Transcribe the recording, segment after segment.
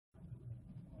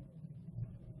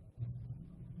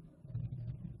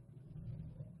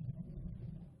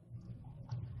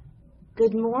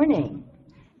Good morning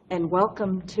and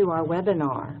welcome to our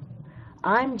webinar.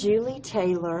 I'm Julie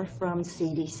Taylor from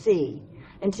CDC,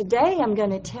 and today I'm going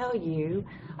to tell you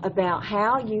about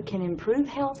how you can improve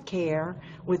health care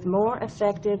with more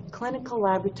effective clinical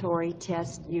laboratory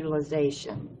test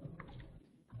utilization.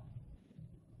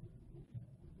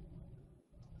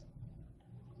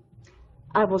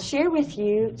 I will share with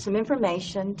you some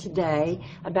information today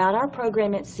about our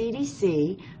program at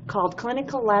CDC called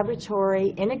Clinical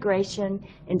Laboratory Integration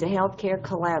into Healthcare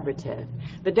Collaborative.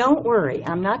 But don't worry,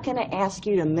 I'm not going to ask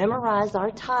you to memorize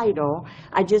our title.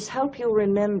 I just hope you'll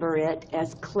remember it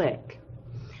as CLIC.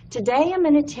 Today I'm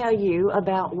going to tell you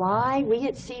about why we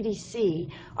at CDC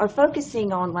are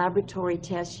focusing on laboratory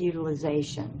test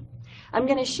utilization. I'm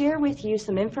going to share with you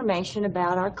some information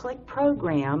about our CLIC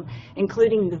program,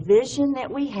 including the vision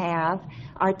that we have,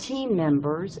 our team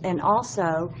members, and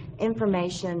also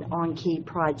information on key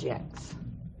projects.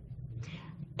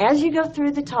 As you go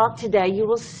through the talk today, you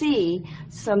will see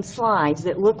some slides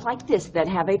that look like this, that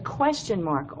have a question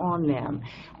mark on them.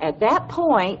 At that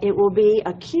point, it will be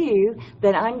a cue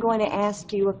that I'm going to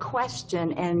ask you a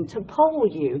question and to poll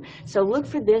you. So look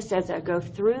for this as I go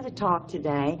through the talk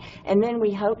today, and then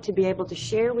we hope to be able to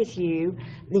share with you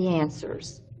the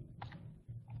answers.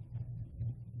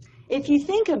 If you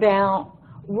think about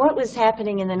what was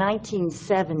happening in the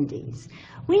 1970s,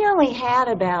 we only had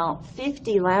about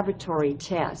 50 laboratory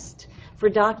tests for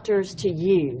doctors to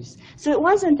use. So it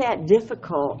wasn't that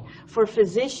difficult for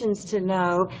physicians to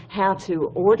know how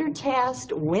to order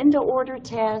tests, when to order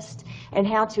tests, and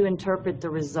how to interpret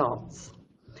the results.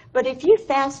 But if you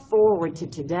fast forward to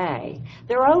today,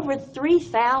 there are over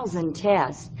 3,000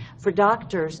 tests for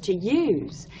doctors to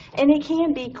use, and it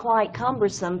can be quite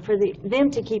cumbersome for them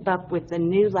to keep up with the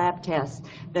new lab tests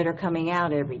that are coming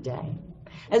out every day.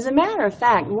 As a matter of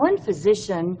fact, one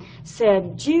physician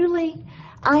said, "Julie,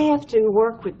 I have to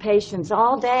work with patients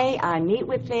all day. I meet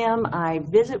with them, I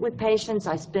visit with patients,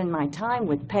 I spend my time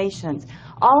with patients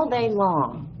all day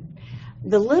long.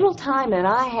 The little time that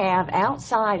I have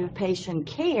outside of patient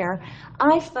care,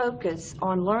 I focus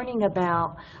on learning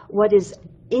about what is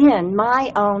in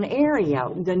my own area,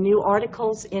 the new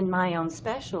articles in my own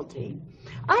specialty.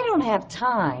 I don't have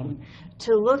time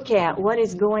to look at what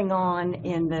is going on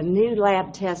in the new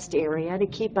lab test area to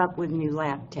keep up with new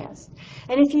lab tests."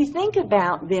 And if you think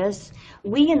about this,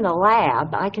 we in the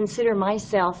lab, I consider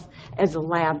myself as a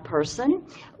lab person,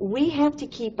 we have to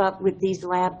keep up with these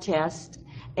lab tests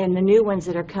and the new ones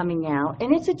that are coming out,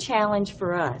 and it's a challenge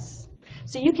for us.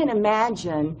 So you can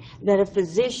imagine that a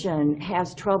physician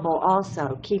has trouble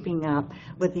also keeping up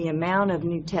with the amount of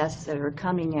new tests that are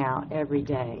coming out every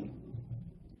day.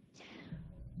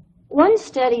 One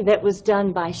study that was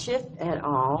done by Schiff et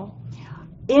al.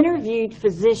 Interviewed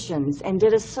physicians and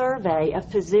did a survey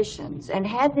of physicians and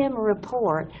had them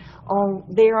report on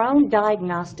their own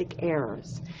diagnostic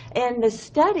errors. And the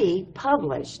study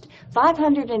published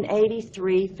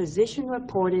 583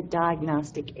 physician-reported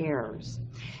diagnostic errors.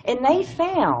 And they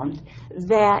found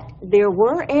that there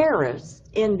were errors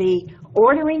in the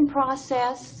ordering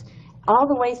process all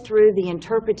the way through the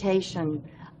interpretation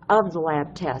of the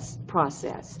lab test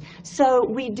process. So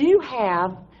we do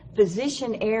have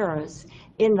physician errors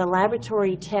in the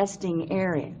laboratory testing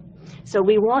area. So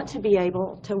we want to be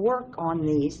able to work on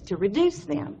these to reduce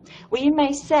them. Well, you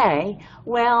may say,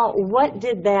 well, what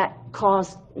did that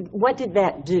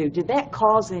do? Did that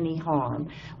cause any harm?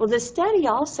 Well, the study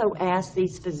also asked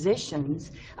these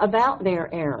physicians about their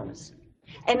errors.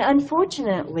 And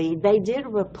unfortunately, they did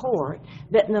report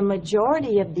that the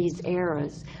majority of these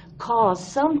errors caused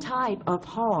some type of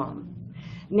harm.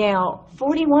 Now,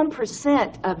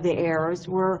 41% of the errors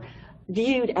were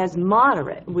viewed as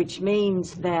moderate, which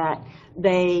means that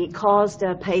they caused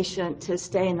a patient to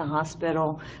stay in the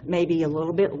hospital maybe a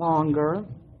little bit longer.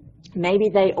 Maybe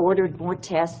they ordered more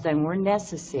tests than were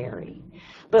necessary.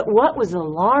 But what was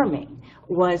alarming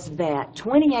was that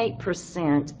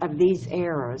 28% of these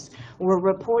errors were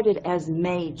reported as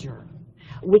major,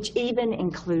 which even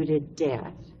included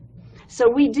death. So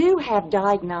we do have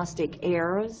diagnostic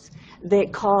errors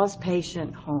that cause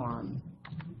patient harm.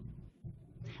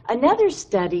 Another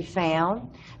study found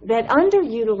that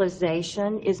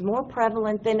underutilization is more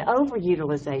prevalent than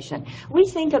overutilization. We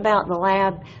think about the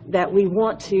lab that we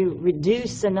want to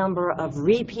reduce the number of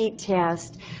repeat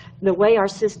tests. The way our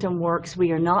system works,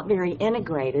 we are not very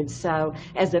integrated. So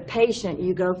as a patient,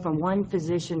 you go from one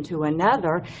physician to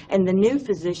another, and the new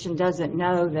physician doesn't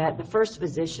know that the first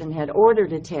physician had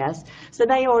ordered a test, so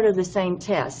they order the same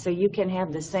test. So you can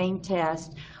have the same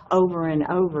test over and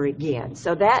over again.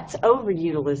 So that's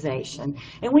overutilization.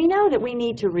 And we know that we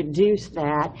need to reduce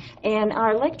that, and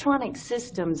our electronic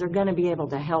systems are going to be able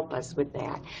to help us with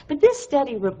that. But this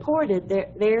study reported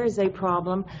that there is a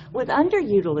problem with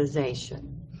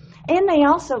underutilization. And they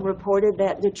also reported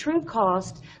that the true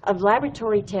cost of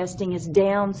laboratory testing is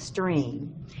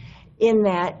downstream, in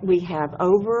that we have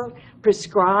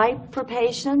over-prescribed for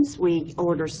patients, we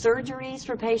order surgeries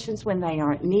for patients when they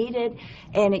aren't needed,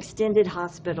 and extended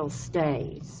hospital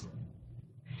stays.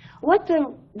 What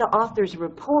the authors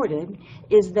reported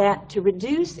is that to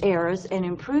reduce errors and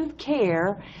improve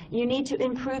care, you need to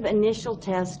improve initial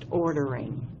test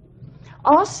ordering.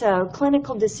 Also,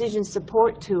 clinical decision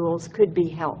support tools could be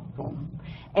helpful,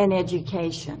 and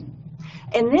education.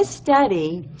 And this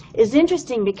study is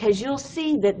interesting because you'll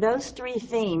see that those three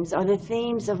themes are the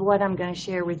themes of what I'm going to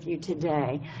share with you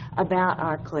today about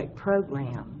our CLIC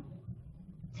program.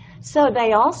 So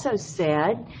they also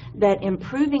said that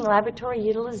improving laboratory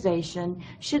utilization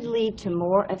should lead to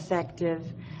more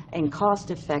effective and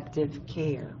cost-effective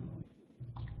care.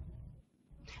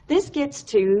 This gets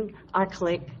to our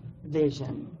CLIC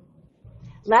vision.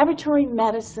 Laboratory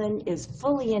medicine is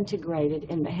fully integrated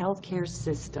in the healthcare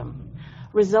system,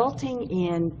 resulting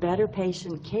in better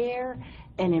patient care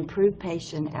and improved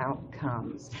patient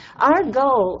outcomes. Our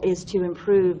goal is to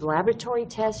improve laboratory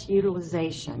test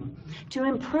utilization, to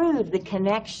improve the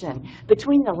connection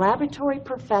between the laboratory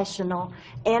professional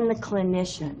and the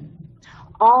clinician,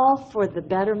 all for the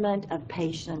betterment of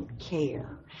patient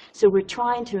care. So we're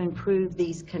trying to improve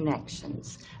these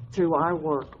connections through our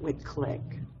work with CLIC.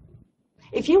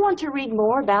 If you want to read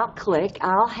more about CLIC,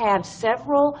 I'll have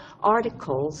several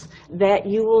articles that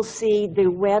you will see the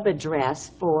web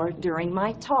address for during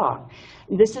my talk.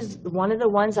 This is one of the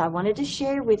ones I wanted to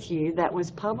share with you that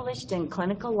was published in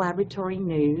Clinical Laboratory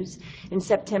News in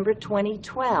September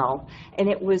 2012, and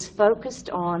it was focused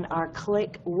on our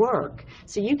CLIC work.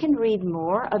 So you can read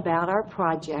more about our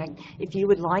project if you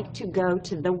would like to go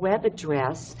to the web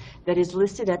address that is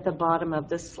listed at the bottom of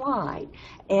the slide.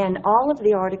 And all of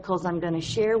the articles I'm going to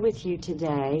share with you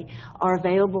today are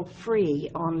available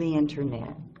free on the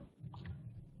internet.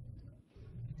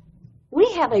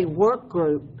 We have a work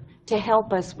group to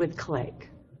help us with CLIC.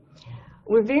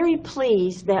 We're very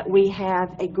pleased that we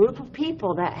have a group of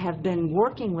people that have been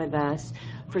working with us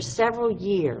for several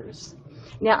years.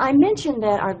 Now, I mentioned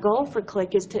that our goal for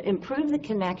CLIC is to improve the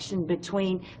connection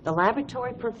between the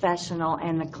laboratory professional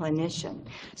and the clinician.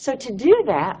 So to do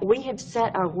that, we have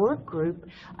set our work group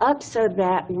up so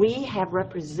that we have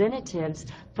representatives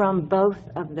from both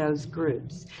of those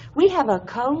groups. We have a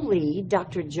co-lead,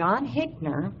 Dr. John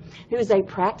Hickner, who is a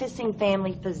practicing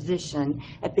family physician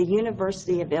at the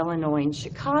University of Illinois in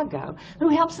Chicago, who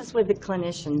helps us with the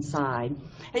clinician side.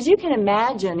 As you can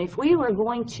imagine, if we were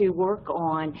going to work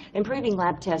on improving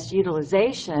lab test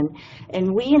utilization,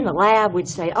 and we in the lab would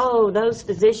say, oh, those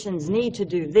physicians need to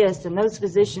do this, and those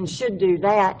physicians should do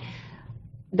that,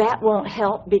 that won't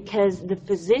help, because the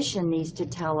physician needs to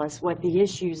tell us what the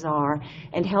issues are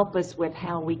and help us with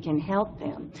how we can help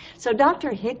them. So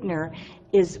Dr. Hickner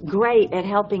is great at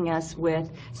helping us with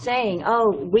saying,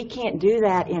 oh, we can't do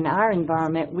that in our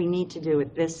environment, we need to do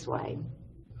it this way.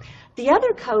 The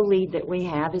other co-lead that we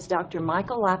have is Dr.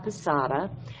 Michael Laposada,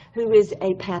 who is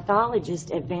a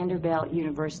pathologist at Vanderbilt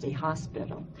University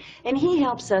Hospital. And he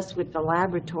helps us with the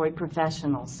laboratory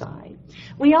professional side.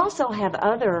 We also have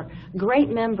other great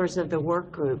members of the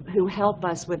work group who help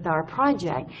us with our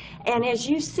project. And as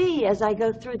you see, as I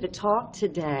go through the talk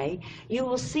today, you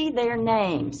will see their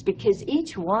names, because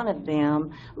each one of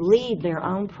them lead their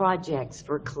own projects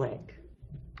for CLIC.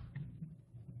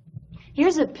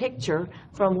 Here's a picture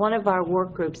from one of our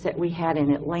work groups that we had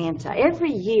in Atlanta. Every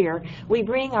year, we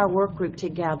bring our work group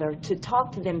together to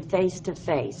talk to them face to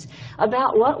face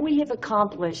about what we have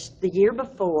accomplished the year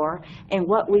before and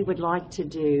what we would like to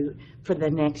do for the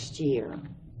next year.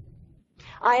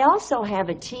 I also have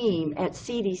a team at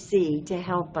CDC to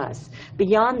help us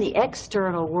beyond the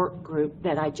external work group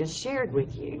that I just shared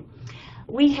with you.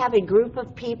 We have a group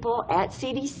of people at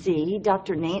CDC.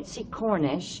 Dr. Nancy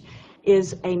Cornish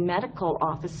is a medical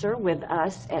officer with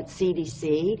us at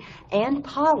CDC, and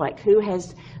Pollock, who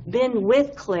has been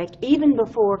with CLIC even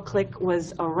before CLIC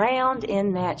was around,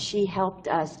 in that she helped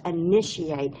us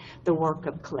initiate the work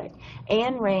of CLIC.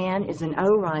 Ann Rand is an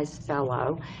ORISE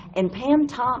fellow, and Pam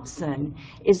Thompson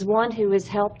is one who has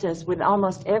helped us with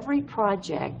almost every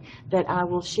project that I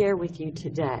will share with you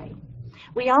today.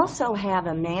 We also have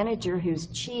a manager who's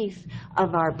chief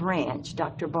of our branch,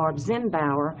 Dr. Barb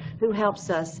Zimbauer, who helps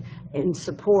us in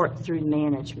support through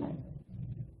management.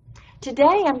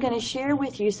 Today, I'm going to share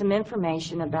with you some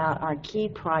information about our key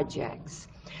projects.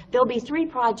 There'll be 3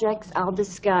 projects I'll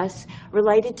discuss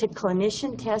related to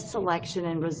clinician test selection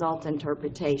and result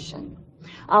interpretation.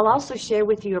 I'll also share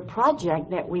with you a project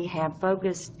that we have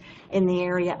focused in the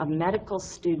area of medical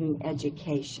student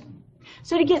education.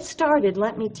 So to get started,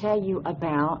 let me tell you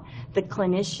about the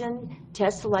Clinician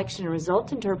Test Selection and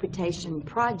Result Interpretation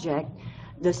Project,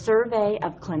 the Survey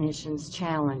of Clinicians'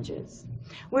 Challenges.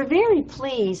 We're very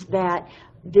pleased that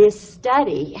this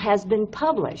study has been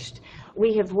published.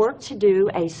 We have worked to do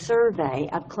a survey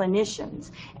of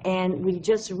clinicians, and we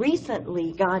just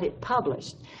recently got it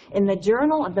published in the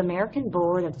Journal of the American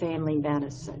Board of Family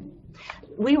Medicine.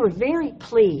 We were very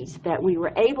pleased that we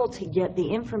were able to get the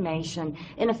information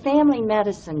in a family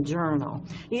medicine journal.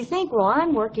 You think, well,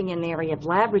 I'm working in the area of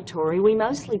laboratory. We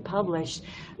mostly publish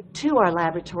to our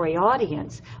laboratory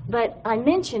audience. But I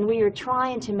mentioned we are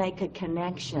trying to make a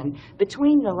connection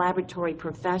between the laboratory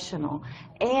professional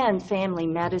and family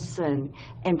medicine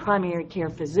and primary care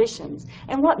physicians.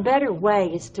 And what better way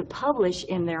is to publish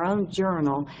in their own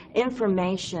journal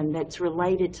information that's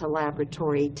related to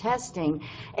laboratory testing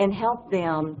and help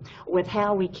them with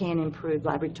how we can improve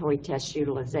laboratory test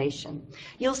utilization.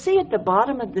 You'll see at the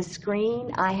bottom of the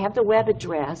screen, I have the web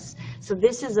address, so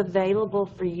this is available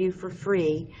for you for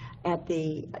free at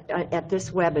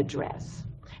this web address.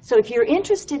 So if you're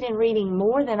interested in reading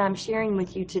more than I'm sharing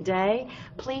with you today,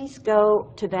 please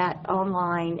go to that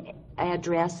online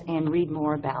address and read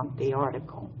more about the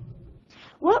article.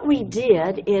 What we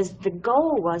did is the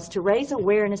goal was to raise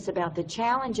awareness about the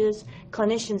challenges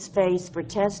clinicians face for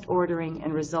test ordering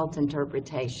and result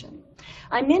interpretation.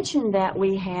 I mentioned that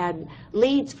we had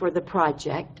leads for the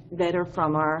project that are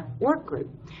from our work group.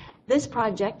 This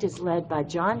project is led by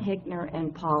John Hickner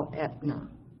and Paul Epner.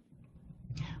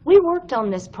 We worked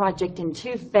on this project in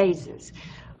 2 phases.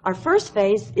 Our first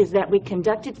phase is that we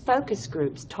conducted focus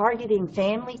groups targeting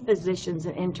family physicians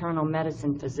and internal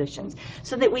medicine physicians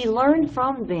so that we learned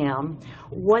from them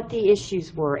what the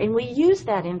issues were. And we used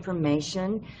that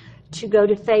information to go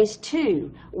to phase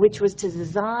 2, which was to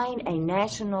design a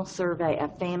national survey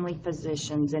of family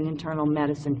physicians and internal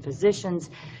medicine physicians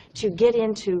to get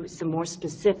into some more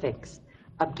specifics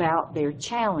about their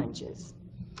challenges.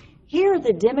 Here are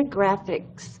the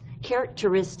demographics,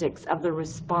 characteristics of the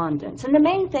respondents. And the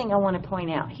main thing I want to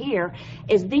point out here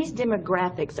is these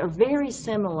demographics are very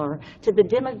similar to the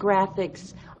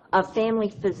demographics of family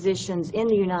physicians in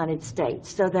the United States,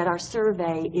 so that our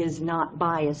survey is not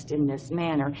biased in this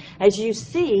manner. As you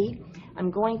see,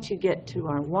 I'm going to get to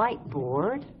our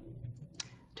whiteboard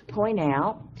to point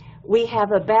out, we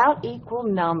have about equal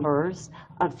numbers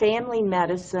of family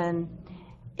medicine,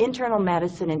 internal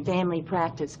medicine, and family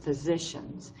practice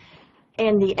physicians.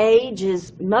 And the age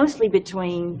is mostly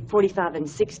between 45 and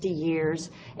 60 years,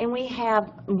 and we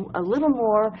have a little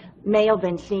more male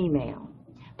than female.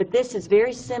 But this is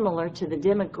very similar to the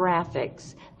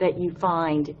demographics that you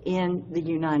find in the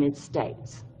United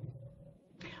States.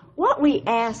 What we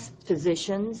ask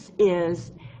physicians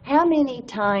is, how many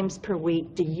times per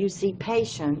week do you see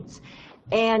patients?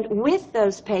 And with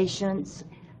those patients,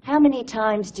 how many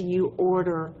times do you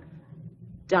order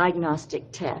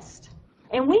diagnostic tests?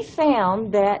 And we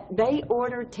found that they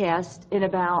order tests in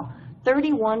about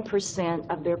 31%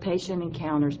 of their patient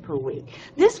encounters per week.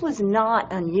 This was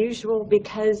not unusual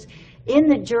because in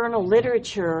the journal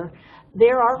literature,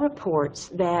 there are reports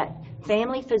that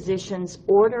family physicians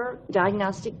order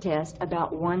diagnostic tests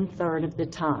about 1/3 of the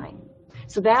time.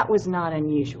 So that was not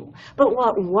unusual. But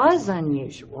what was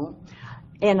unusual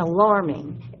and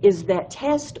alarming is that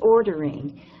test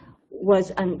ordering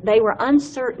they were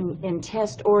uncertain in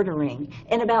test ordering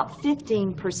in about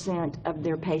 15% of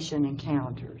their patient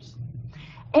encounters.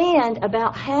 And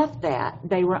about half that,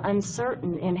 they were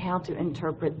uncertain in how to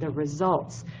interpret the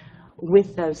results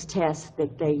with those tests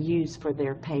that they use for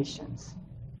their patients.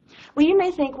 Well, you may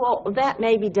think, well, that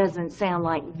maybe doesn't sound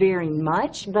like very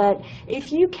much, but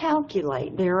if you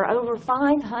calculate, there are over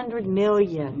 500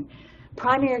 million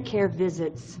primary care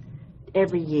visits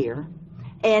every year,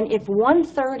 and if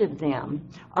 1/3 of them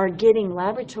are getting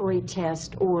laboratory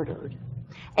tests ordered,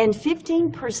 and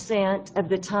 15% of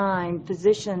the time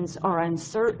physicians are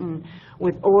uncertain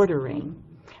with ordering,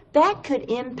 that could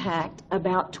impact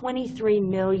about 23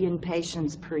 million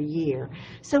patients per year.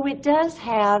 So it does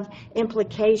have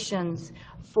implications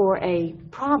for a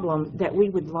problem that we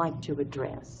would like to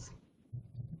address.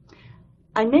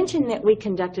 I mentioned that we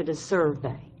conducted a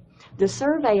survey. the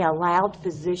survey allowed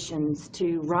physicians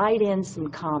to write in some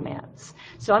comments.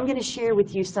 So I'm going to share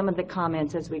with you some of the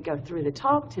comments as we go through the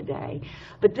talk today.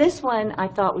 But this one I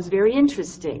thought was very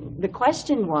interesting. The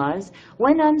question was,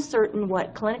 when uncertain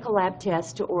what clinical lab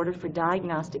tests to order for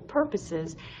diagnostic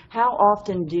purposes, how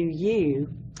often do you?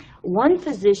 One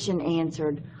physician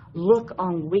answered, look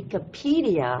on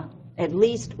Wikipedia at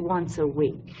least once a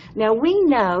week. Now, we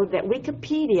know that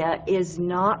Wikipedia is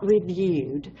not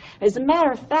reviewed. As a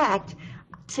matter of fact,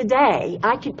 today,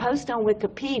 I could post on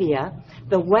Wikipedia,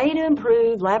 the way to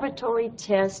improve laboratory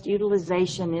test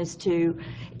utilization is to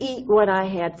eat what I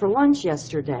had for lunch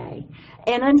yesterday.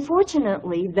 And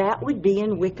unfortunately, that would be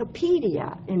in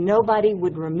Wikipedia, and nobody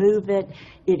would remove it.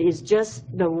 It is just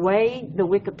the way the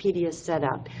Wikipedia is set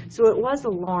up. So it was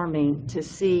alarming to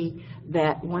see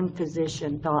that one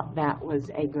physician thought that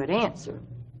was a good answer.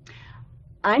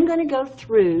 I'm going to go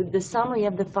through the summary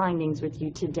of the findings with you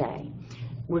today.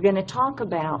 We're going to talk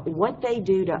about what they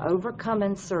do to overcome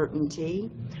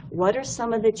uncertainty, what are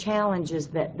some of the challenges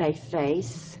that they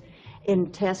face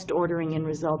in test ordering and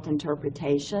result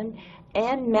interpretation,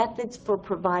 and methods for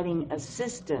providing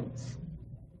assistance.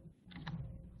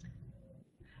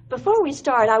 Before we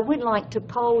start, I would like to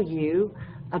poll you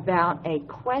about a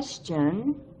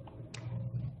question.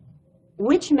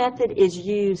 Which method is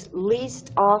used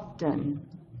least often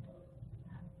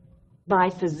by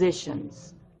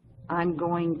physicians? I'm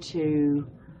going to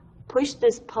push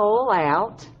this poll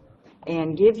out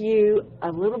and give you a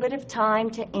little bit of time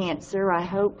to answer. I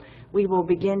hope we will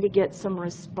begin to get some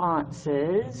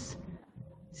responses.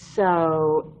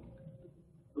 So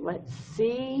let's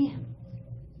see.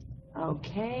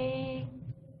 Okay,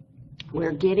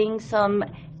 we're getting some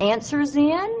answers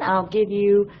in. I'll give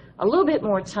you a little bit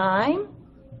more time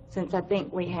since I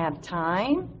think we have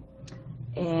time,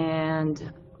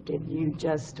 and give you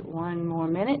just one more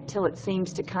minute till it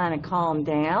seems to kind of calm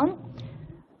down.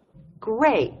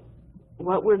 Great.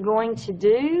 What we're going to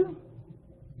do,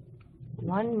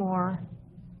 one more.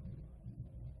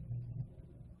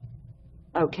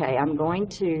 Okay, I'm going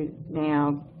to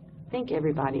now, I think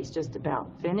everybody's just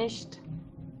about finished.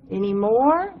 Any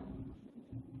more?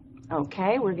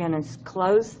 Okay, we're going to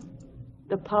close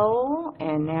the poll,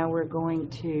 and now we're going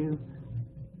to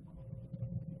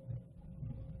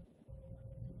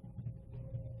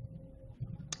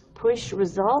push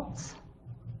results.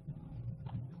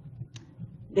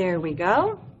 There we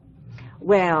go.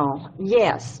 Well,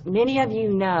 yes, many of you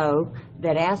know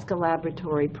that Ask a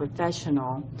Laboratory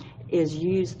Professional is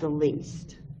used the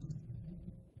least.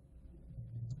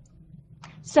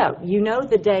 So, you know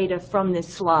the data from this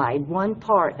slide, one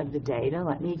part of the data.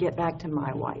 Let me get back to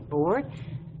my whiteboard.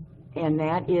 And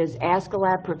that is Ask a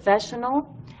Lab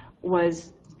Professional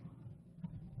was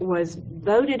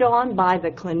voted on by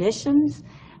the clinicians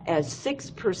as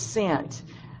 6%.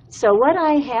 So what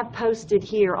I have posted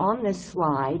here on this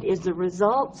slide is the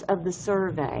results of the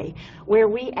survey where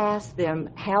we asked them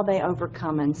how they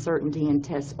overcome uncertainty in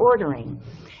test ordering.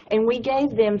 And we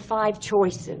gave them 5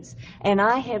 choices. And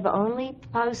I have only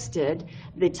posted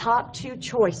the top 2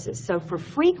 choices. So for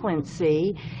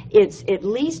frequency, it's at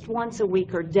least once a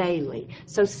week or daily.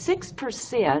 So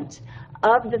 6%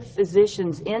 of the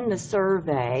physicians in the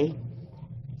survey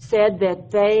said that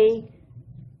they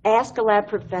ask a lab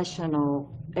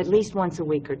professional at least once a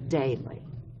week or daily.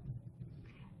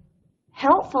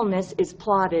 Helpfulness is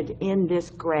plotted in this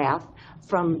graph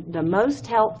from the most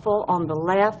helpful on the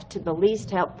left to the least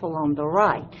helpful on the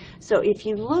right. So if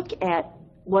you look at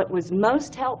what was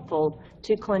most helpful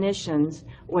to clinicians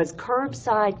was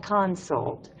curbside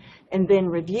consult, and then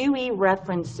reviewee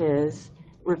references,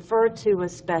 refer to a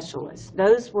specialist.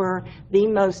 Those were the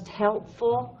most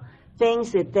helpful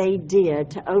things that they did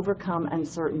to overcome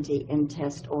uncertainty in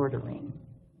test ordering.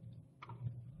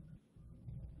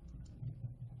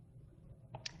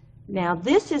 Now,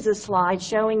 this is a slide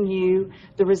showing you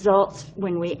the results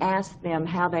when we asked them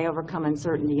how they overcome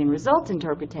uncertainty in result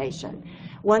interpretation.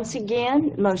 Once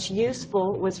again, most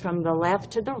useful was from the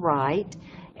left to the right,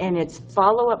 and its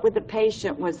follow-up with the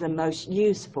patient was the most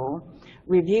useful.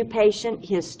 Review patient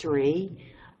history,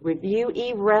 review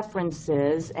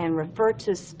e-references, and refer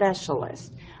to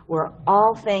specialists were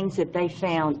all things that they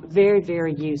found very,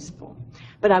 very useful.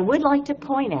 But I would like to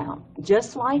point out,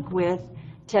 just like with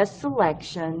test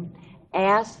selection,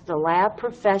 Ask the Lab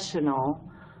Professional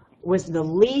was the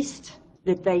least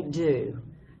that they do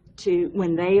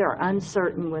when they are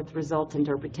uncertain with result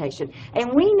interpretation.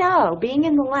 And we know, being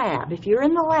in the lab, if you're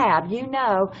in the lab, you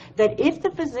know that if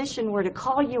the physician were to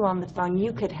call you on the phone,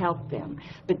 you could help them.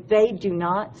 But they do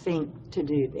not think to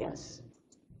do this.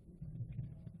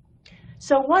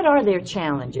 So what are their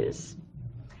challenges?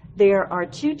 there are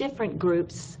two different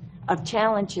groups of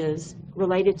challenges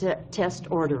related to test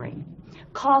ordering.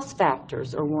 Cost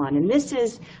factors are one, and this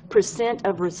is percent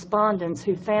of respondents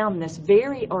who found this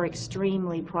very or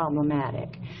extremely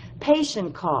problematic.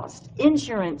 Patient cost,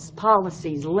 insurance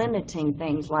policies limiting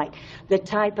things like the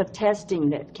type of testing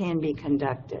that can be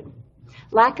conducted,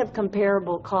 lack of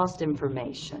comparable cost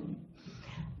information.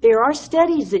 There are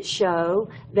studies that show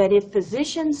that if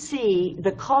physicians see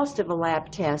the cost of a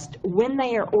lab test when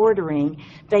they are ordering,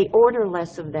 they order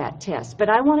less of that test. But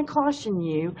I want to caution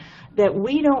you that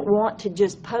we don't want to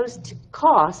just post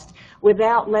cost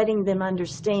without letting them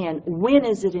understand when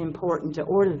is it important to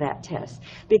order that test,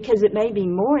 because it may be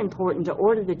more important to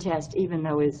order the test even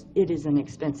though it is an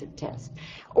expensive test.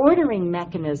 Ordering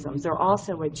mechanisms are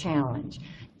also a challenge.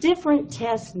 Different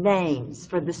test names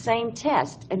for the same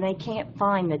test, and they can't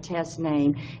find the test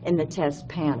name in the test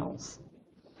panels.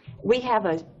 We have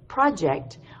a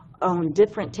project on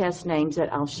different test names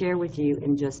that I'll share with you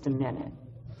in just a minute.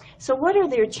 So what are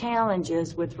their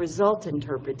challenges with result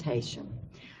interpretation?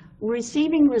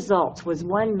 Receiving results was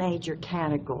one major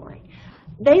category.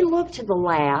 They look to the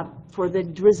lab for the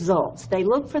results. They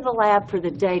look for the lab for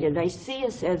the data. They see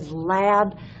us as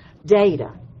lab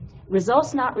data.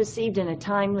 Results not received in a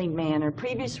timely manner,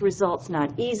 previous results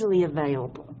not easily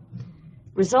available.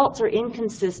 Results are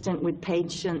inconsistent with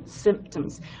patient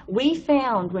symptoms. We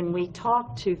found when we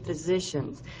talked to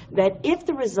physicians that if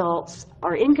the results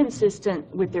are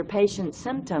inconsistent with their patient's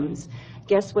symptoms,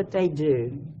 guess what they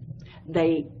do?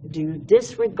 They do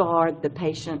disregard the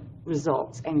patient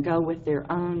results and go with their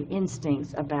own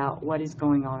instincts about what is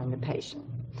going on in the patient.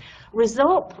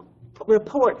 Result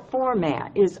report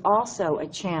format is also a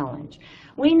challenge.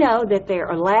 We know that there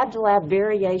are lab-to-lab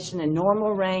variation in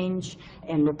normal range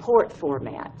and report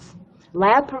formats.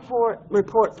 Lab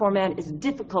report format is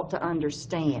difficult to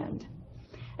understand.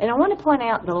 And I want to point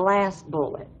out the last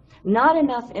bullet. Not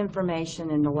enough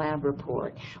information in the lab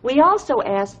report. We also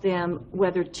asked them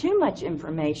whether too much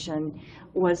information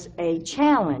was a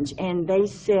challenge, and they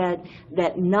said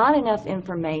that not enough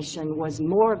information was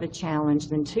more of a challenge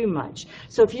than too much.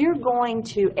 So if you're going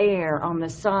to err on the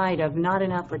side of not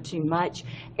enough or too much,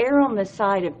 err on the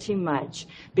side of too much,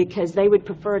 because they would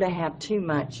prefer to have too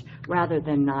much rather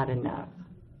than not enough.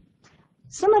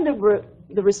 Some of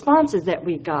the responses that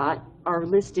we got are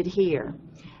listed here.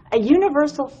 A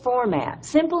universal format,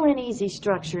 simple and easy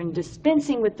structure, and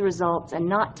dispensing with the results and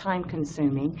not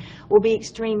time-consuming will be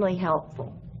extremely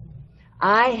helpful.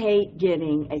 I hate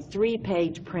getting a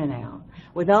 3-page printout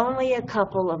with only a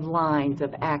couple of lines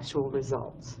of actual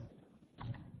results.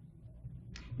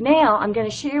 Now I'm going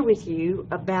to share with you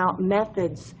about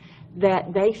methods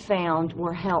that they found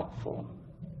were helpful.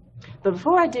 But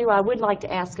before I do, I would like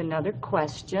to ask another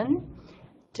question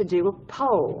to do a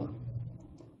poll.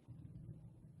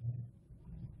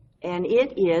 And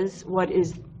it is, what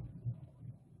is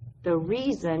the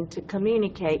reason to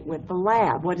communicate with the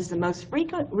lab? What is the most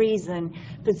frequent reason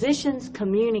physicians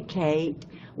communicate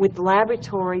with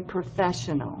laboratory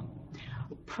professional?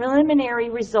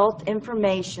 Preliminary result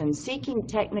information, seeking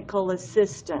technical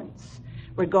assistance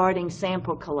regarding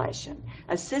sample collection,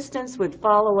 assistance with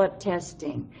follow-up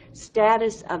testing,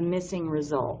 status of missing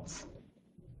results.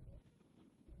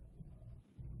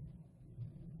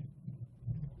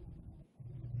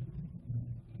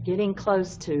 Getting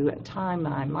close to a time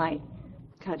I might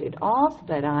cut it off,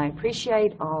 but I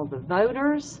appreciate all the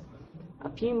voters.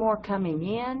 A few more coming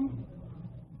in.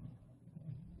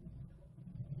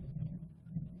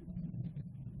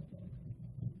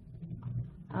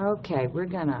 Okay, we're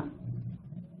gonna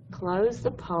close the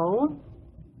poll.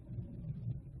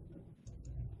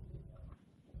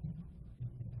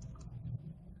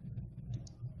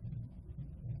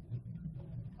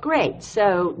 Great,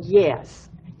 so yes.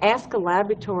 Ask a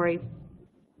laboratory,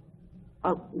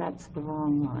 oh, that's the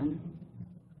wrong one.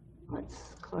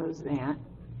 Let's close that.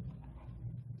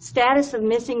 Status of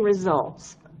missing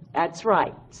results. That's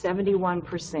right,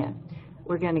 71%.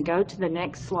 We're going to go to the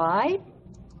next slide.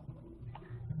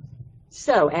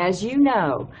 So, as you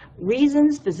know,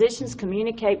 reasons physicians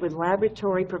communicate with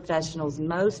laboratory professionals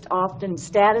most often: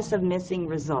 status of missing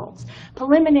results,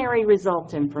 preliminary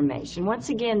result information. Once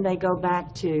again, they go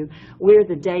back to we're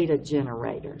the data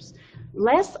generators.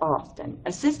 Less often,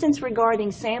 assistance regarding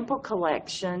sample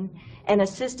collection and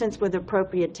assistance with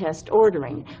appropriate test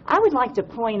ordering. I would like to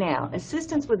point out,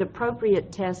 assistance with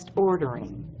appropriate test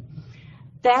ordering,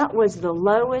 that was the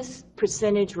lowest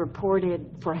percentage reported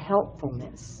for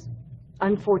helpfulness.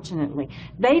 Unfortunately,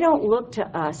 they don't look to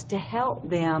us to help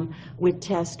them with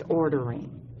test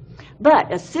ordering.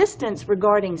 But assistance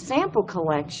regarding sample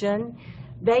collection,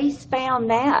 they found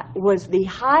that was the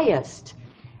highest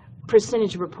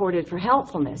percentage reported for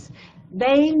helpfulness.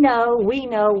 They know, we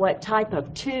know what type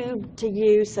of tube to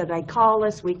use, so they call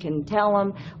us. We can tell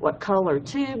them what color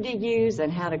tube to use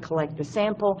and how to collect the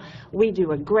sample. We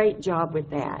do a great job with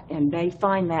that, and they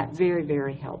find that very,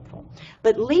 very helpful.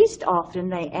 But least often,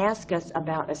 they ask us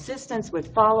about assistance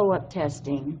with follow-up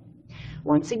testing.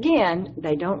 Once again,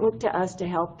 they don't look to us to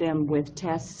help them with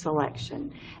test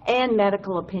selection. And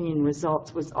medical opinion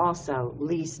results was also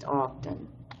least often.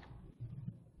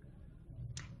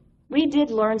 We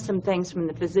did learn some things from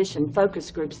the physician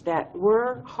focus groups that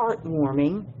were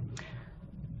heartwarming.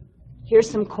 Here's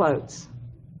some quotes.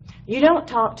 You don't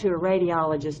talk to a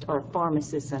radiologist or a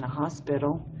pharmacist in a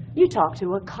hospital. You talk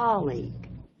to a colleague.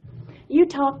 You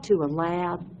talk to a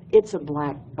lab. It's a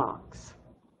black box.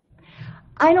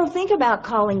 I don't think about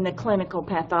calling the clinical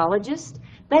pathologist.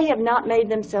 They have not made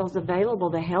themselves available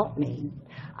to help me.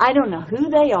 I don't know who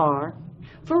they are.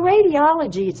 For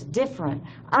radiology, it's different.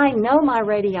 I know my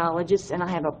radiologist, and I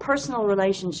have a personal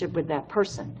relationship with that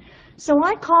person. So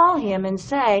I call him and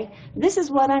say, this is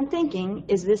what I'm thinking.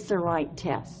 Is this the right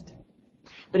test?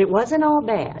 But it wasn't all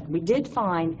bad. We did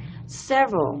find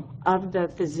several of the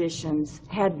physicians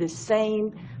had the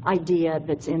same idea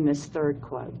that's in this third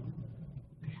quote.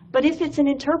 But if it's an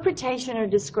interpretation or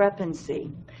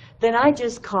discrepancy, then I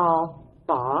just call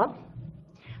Bob,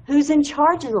 who's in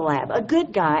charge of the lab, a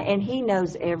good guy, and he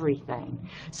knows everything.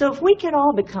 So if we could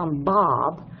all become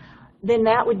Bob, then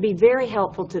that would be very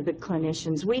helpful to the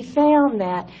clinicians. We found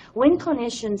that when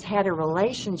clinicians had a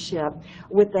relationship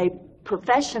with a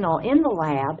professional in the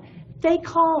lab, they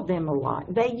called them a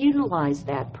lot. They utilized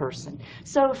that person.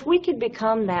 So if we could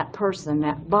become that person,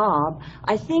 that Bob,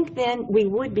 I think then we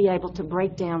would be able to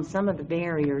break down some of the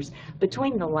barriers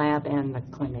between the lab and the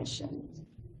clinicians.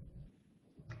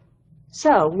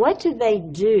 So what do they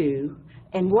do,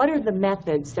 and what are the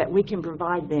methods that we can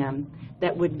provide them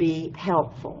that would be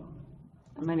helpful?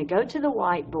 I'm going to go to the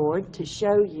whiteboard to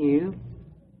show you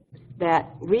that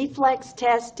reflex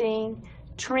testing,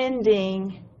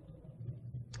 trending,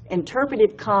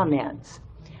 interpretive comments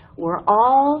were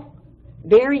all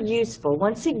very useful.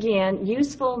 Once again,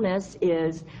 usefulness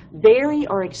is very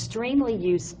or extremely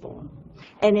useful.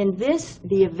 And in this,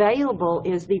 the available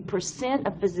is the percent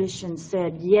of physicians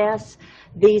said, yes,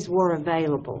 these were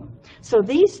available. So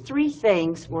these three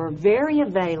things were very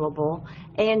available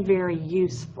and very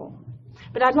useful.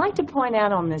 But I'd like to point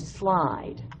out on this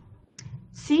slide,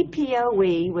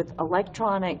 CPOE with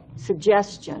electronic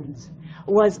suggestions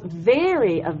was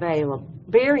very available,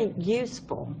 very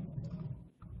useful,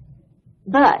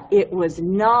 but it was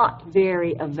not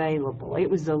very available. It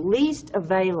was the least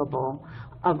available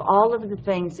of all of the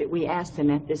things that we asked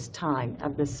them at this time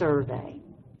of the survey.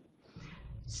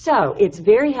 So it's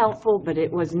very helpful, but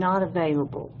it was not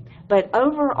available. But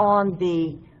over on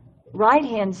the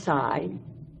right-hand side,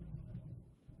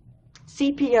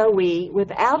 CPOE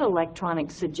without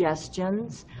electronic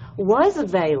suggestions was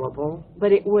available,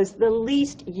 but it was the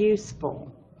least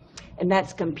useful. And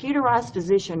that's computerized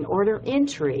physician order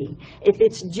entry. If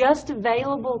it's just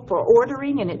available for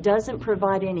ordering and it doesn't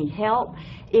provide any help,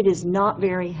 it is not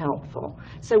very helpful.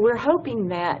 So we're hoping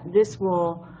that this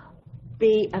will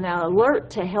be an alert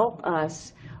to help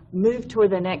us move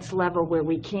toward the next level where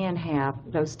we can have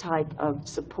those type of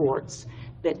supports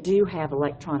that do have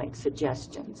electronic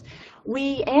suggestions.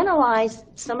 We analyzed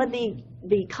some of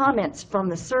the comments from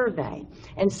the survey,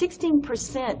 and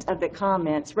 16% of the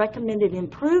comments recommended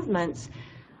improvements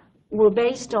were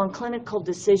based on clinical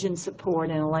decision support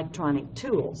and electronic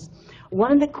tools.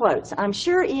 One of the quotes, I'm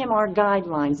sure EMR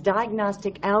guidelines,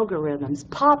 diagnostic algorithms,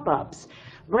 pop-ups,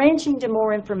 branching to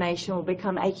more information will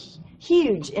become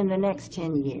huge in the next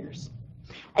 10 years.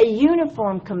 A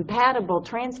uniform, compatible,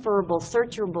 transferable,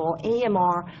 searchable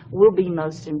EMR will be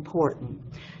most important.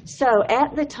 So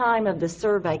at the time of the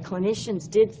survey, clinicians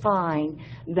did find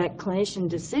that clinician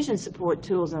decision support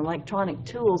tools and electronic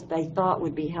tools they thought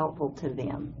would be helpful to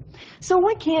them. So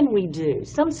what can we do?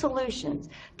 Some solutions.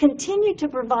 Continue to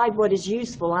provide what is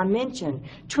useful. I mentioned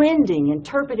trending,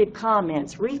 interpretive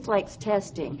comments, reflex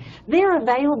testing. They're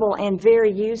available and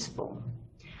very useful.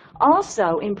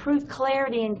 Also, improve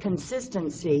clarity and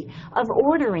consistency of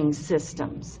ordering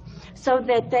systems so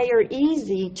that they are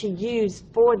easy to use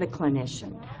for the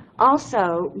clinician.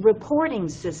 Also, reporting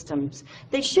systems.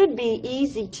 They should be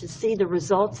easy to see the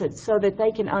results so that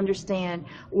they can understand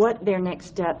what their next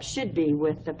step should be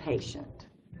with the patient.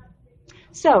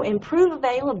 So, improve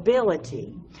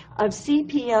availability of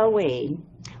CPOE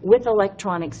with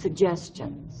electronic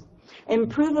suggestions.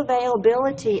 Improve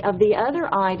availability of the other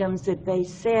items that they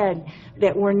said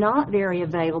that were not very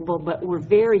available but were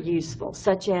very useful,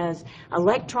 such as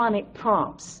electronic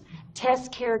prompts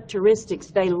test characteristics.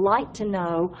 They like to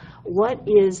know what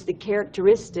is the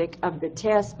characteristic of the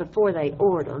test before they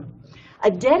order. A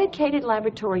dedicated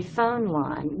laboratory phone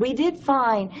line. We did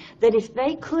find that if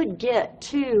they could get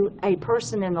to a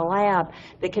person in the lab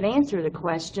that could answer the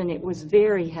question, it was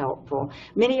very helpful.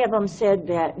 Many of them said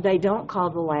that they don't call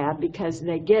the lab because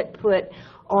they get put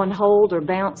on hold or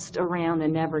bounced around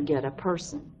and never get a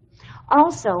person.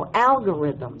 Also,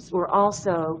 algorithms were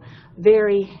also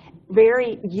very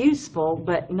useful,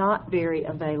 but not very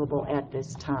available at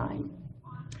this time.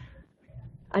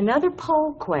 Another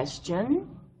poll question.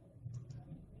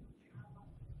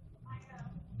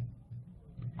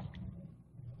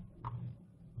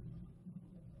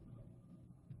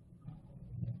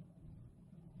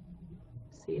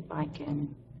 See if I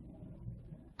can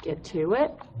get to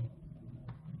it.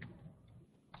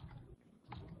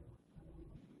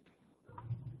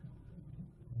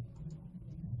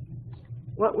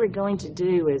 What we're going to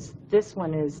do is, this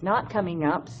one is not coming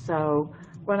up, so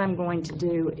what I'm going to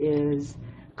do is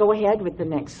go ahead with the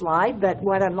next slide. But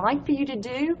what I'd like for you to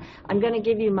do, I'm going to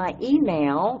give you my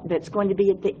email that's going to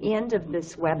be at the end of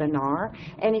this webinar.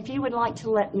 And if you would like to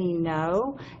let me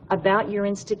know about your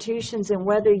institutions and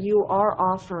whether you are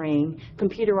offering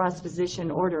computerized physician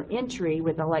order entry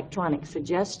with electronic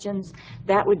suggestions,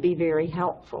 that would be very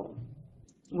helpful.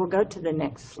 We'll go to the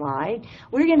next slide.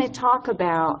 We're going to talk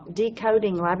about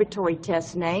decoding laboratory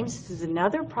test names. This is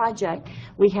another project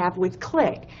we have with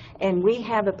CLIC, and we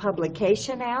have a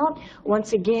publication out,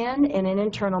 once again, in an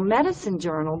internal medicine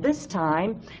journal, this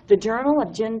time, the Journal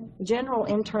of General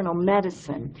Internal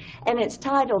Medicine, and it's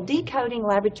titled Decoding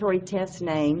Laboratory Test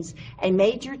Names, a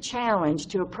Major Challenge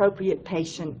to Appropriate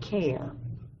Patient Care.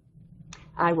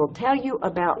 I will tell you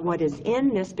about what is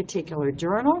in this particular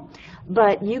journal,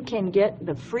 but you can get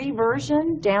the free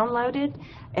version downloaded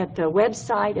at the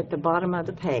website at the bottom of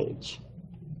the page.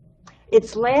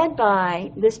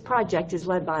 This project is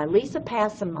led by Lisa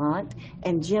Passamont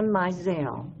and Jim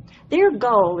Mizell. Their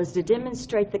goal is to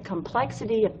demonstrate the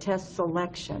complexity of test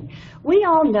selection. We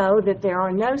all know that there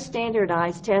are no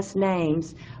standardized test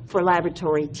names for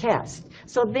laboratory tests.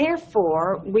 So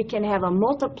therefore, we can have a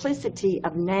multiplicity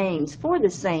of names for the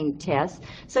same test,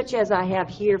 such as I have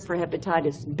here for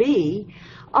hepatitis B.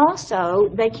 Also,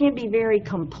 they can be very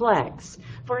complex.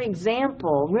 For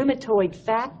example, rheumatoid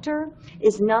factor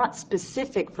is not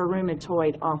specific for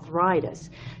rheumatoid arthritis.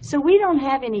 So we don't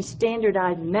have any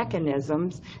standardized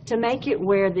mechanisms to make it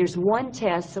where there's one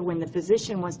test, so when the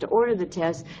physician wants to order the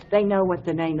test, they know what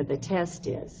the name of the test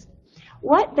is.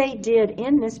 What they did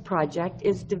in this project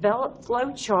is develop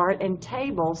flow chart and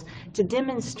tables to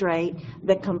demonstrate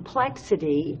the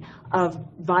complexity of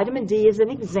vitamin D as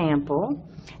an example,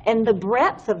 and the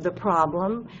breadth of the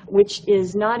problem, which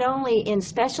is not only in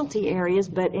specialty areas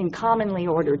but in commonly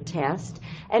ordered tests,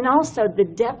 and also the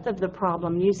depth of the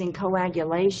problem using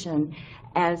coagulation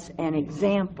as an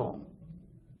example.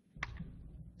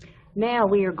 Now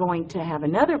we are going to have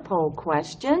another poll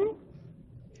question.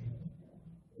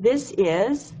 This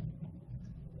is,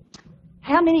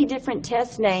 how many different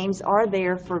test names are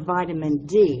there for vitamin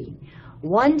D?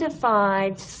 1 to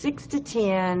 5, 6 to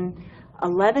 10,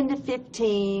 11 to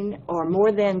 15, or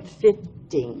more than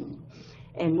 15?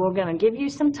 And we're going to give you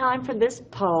some time for this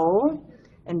poll,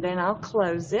 and then I'll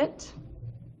close it.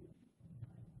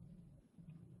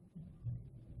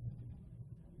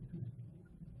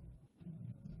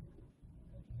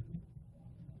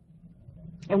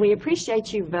 And we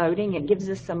appreciate you voting. It gives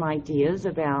us some ideas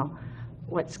about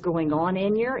what's going on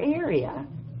in your area.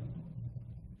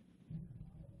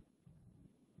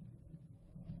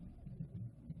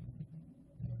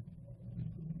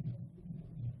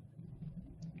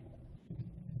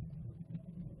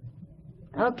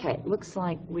 Okay, looks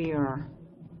like we are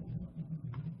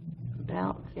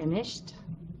about finished.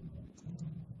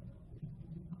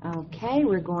 Okay,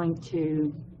 we're going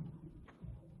to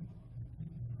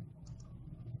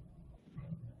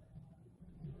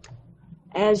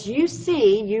as you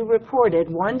see, you reported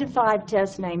 1 to 5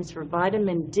 test names for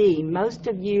vitamin D. Most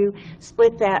of you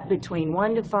split that between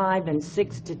 1 to 5 and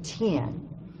 6 to 10.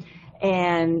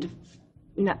 And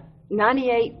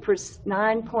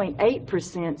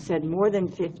 9.8% said more than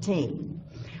 15.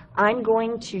 I'm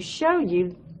going to show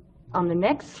you on the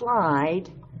next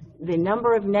slide the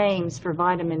number of names for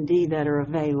vitamin D that are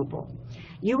available.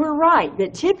 You were right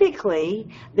that typically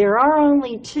there are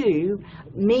only 2,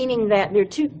 meaning that there are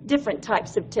 2 different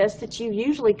types of tests that you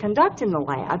usually conduct in the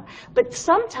lab, but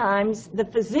sometimes the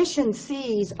physician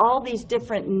sees all these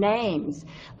different names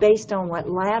based on what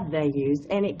lab they use,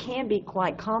 and it can be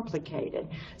quite complicated.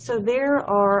 So there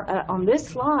are, on this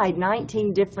slide,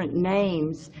 19 different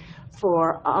names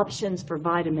for options for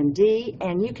vitamin D.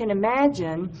 And you can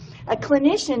imagine a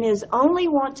clinician is only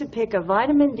want to pick a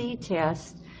vitamin D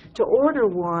test to order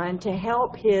one to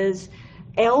help his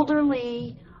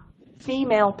elderly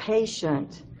female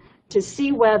patient to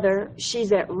see whether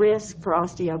she's at risk for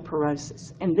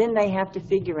osteoporosis. And then they have to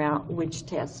figure out which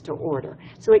test to order.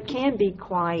 So it can be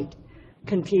quite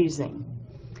confusing.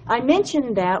 I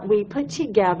mentioned that we put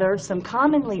together some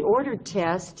commonly ordered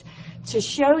tests to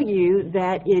show you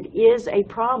that it is a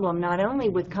problem not only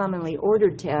with commonly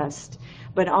ordered tests,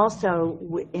 but also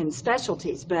in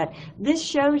specialties. But this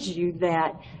shows you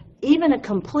that even a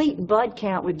complete blood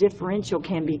count with differential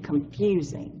can be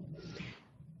confusing.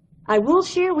 I will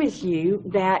share with you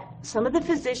that some of the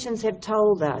physicians have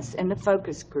told us in the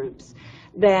focus groups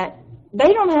that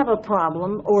they don't have a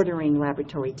problem ordering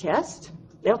laboratory tests.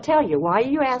 They'll tell you, why are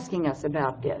you asking us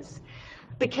about this?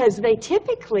 Because they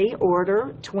typically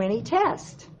order 20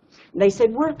 tests. They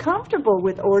said, we're comfortable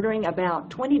with ordering about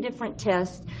 20 different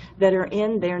tests that are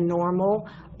in their normal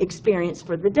experience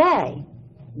for the day.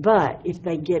 But if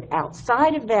they get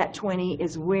outside of that 20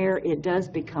 is where it does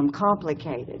become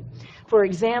complicated. For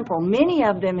example, many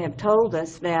of them have told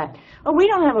us that, oh, we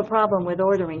don't have a problem with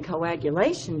ordering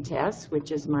coagulation tests,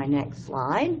 which is my next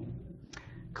slide.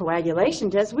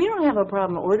 Coagulation tests, we don't have a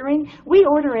problem ordering. We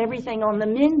order everything on the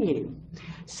menu.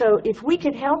 So if we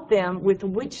could help them with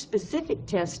which specific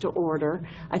test to order,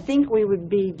 I think we would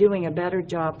be doing a better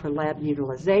job for lab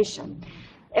utilization.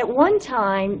 At one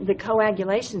time, the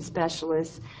coagulation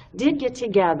specialists did get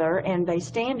together and they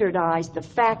standardized the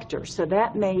factors. So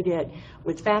that made it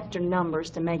with factor numbers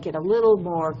to make it a little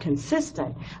more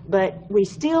consistent. But we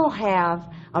still have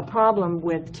a problem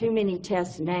with too many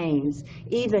test names,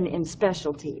 even in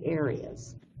specialty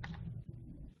areas.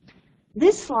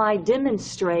 This slide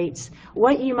demonstrates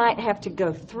what you might have to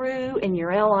go through in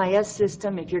your LIS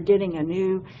system if you're getting a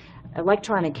new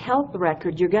electronic health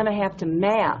record. You're going to have to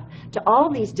map to all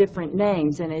these different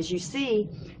names. And as you see,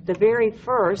 the very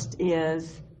first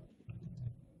is,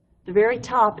 the very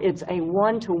top, it's a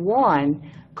 1-to-1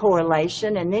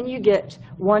 correlation, and then you get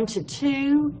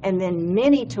 1-to-2, and then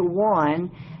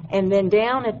many-to-1, and then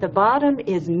down at the bottom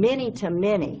is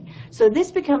many-to-many. So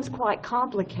this becomes quite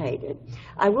complicated.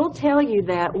 I will tell you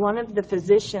that one of the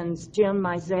physicians, Jim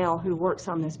Mizell, who works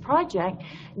on this project,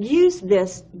 used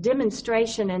this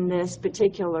demonstration in this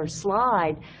particular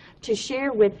slide to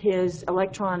share with his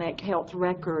electronic health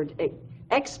record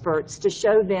experts to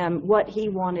show them what he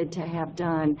wanted to have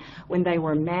done when they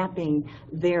were mapping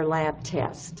their lab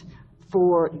test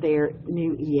for their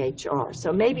new EHR.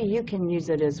 So maybe you can use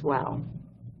it as well.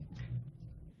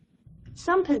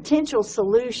 Some potential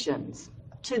solutions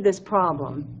to this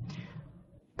problem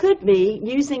could be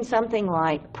using something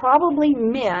like probably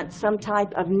meant some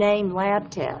type of name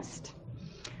lab test.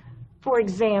 For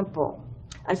example,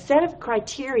 a set of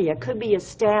criteria could be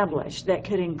established that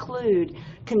could include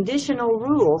conditional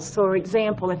rules. For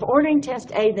example, if ordering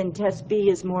test A, then test B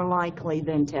is more likely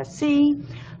than test C.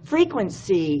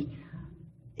 Frequency,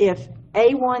 if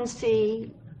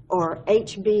A1C or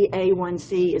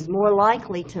HbA1c is more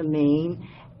likely to mean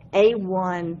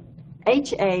HA1c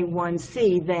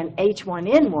than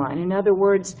H1N1. In other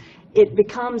words, it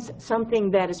becomes something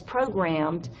that is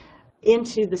programmed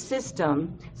into the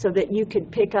system so that you could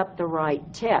pick up the right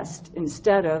test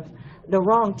instead of the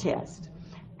wrong test.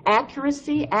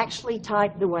 Accuracy, actually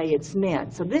typed the way it's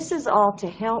meant. So this is all to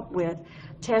help with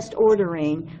test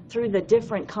ordering through the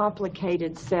different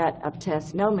complicated set of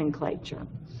test nomenclature.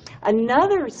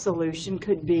 Another solution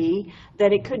could be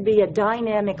that it could be a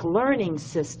dynamic learning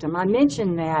system. I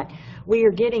mentioned that we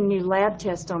are getting new lab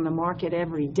tests on the market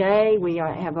every day. We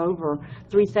have over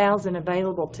 3,000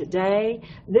 available today.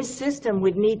 This system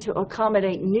would need to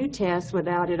accommodate new tests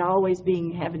without it always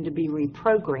having to be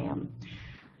reprogrammed.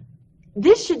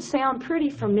 This should sound pretty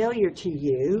familiar to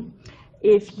you.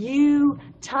 If you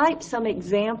type some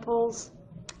examples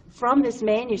from this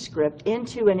manuscript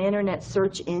into an internet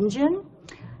search engine,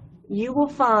 you will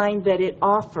find that it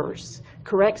offers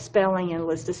correct spelling and a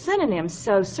list of synonyms.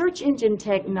 So search engine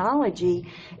technology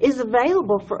is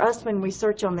available for us when we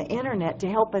search on the internet to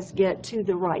help us get to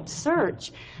the right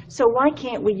search. So why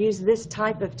can't we use this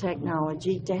type of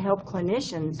technology to help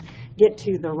clinicians get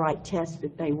to the right test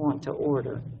that they want to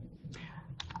order?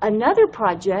 Another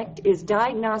project is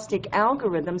diagnostic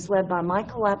algorithms led by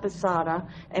Michael Laposada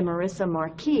and Marissa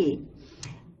Marquis.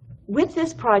 With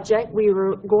this project, we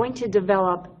were going to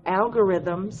develop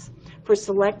algorithms for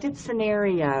selected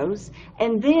scenarios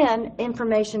and then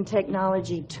information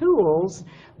technology tools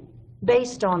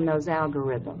based on those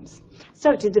algorithms.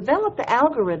 So to develop the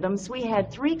algorithms, we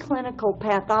had 3 clinical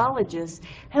pathologists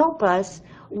help us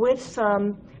with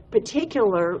some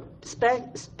particular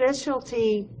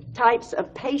specialty types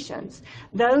of patients,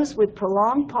 those with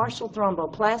prolonged partial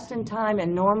thromboplastin time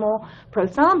and normal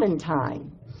prothrombin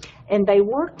time. And they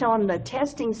worked on the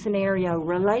testing scenario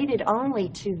related only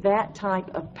to that type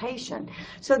of patient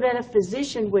so that a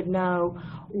physician would know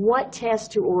what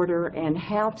test to order and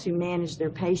how to manage their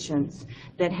patients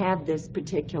that have this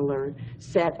particular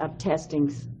set of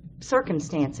testing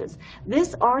circumstances.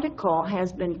 This article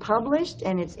has been published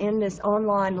and it's in this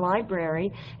online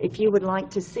library. If you would like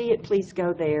to see it, please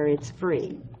go there. It's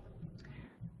free.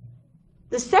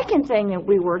 The second thing that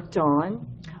we worked on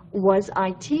was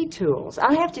IT tools.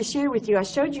 I have to share with you, I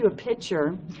showed you a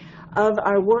picture of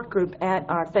our work group at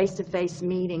our face-to-face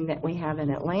meeting that we have in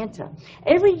Atlanta.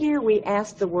 Every year we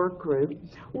ask the work group,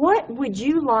 what would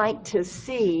you like to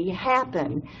see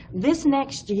happen this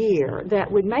next year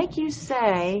that would make you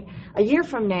say, a year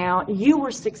from now, you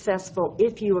were successful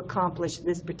if you accomplished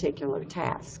this particular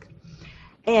task?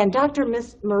 And Dr.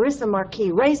 Marissa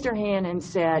Marquis raised her hand and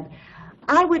said,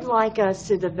 I would like us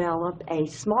to develop a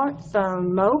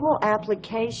smartphone mobile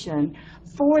application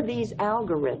for these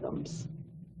algorithms.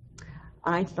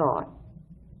 I thought,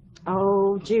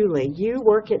 oh, Julie, you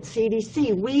work at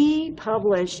CDC. We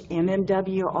publish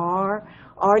MMWR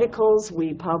articles,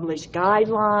 we publish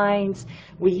guidelines,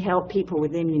 we help people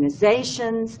with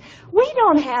immunizations. We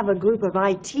don't have a group of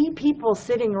IT people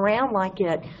sitting around like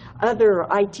at other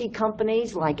IT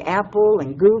companies like Apple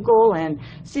and Google and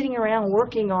sitting around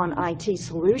working on IT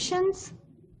solutions.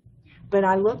 But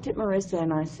I looked at Marissa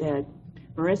and I said,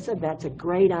 Marissa, that's a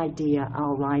great idea.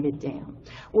 I'll write it down.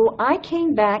 Well, I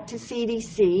came back to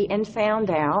CDC and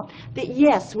found out that,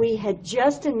 yes, we had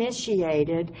just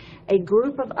initiated a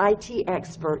group of IT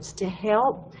experts to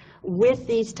help with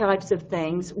these types of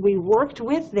things. We worked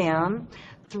with them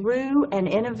through an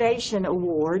innovation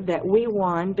award that we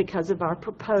won because of our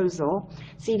proposal.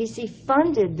 CDC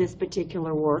funded this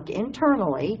particular work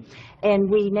internally, and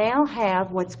we now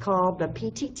have what's called the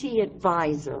PTT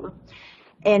Advisor.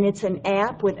 And it's an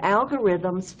app with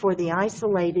algorithms for the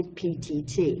isolated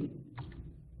PTT.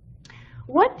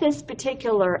 What this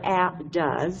particular app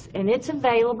does, and it's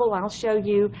available, I'll show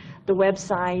you the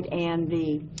website and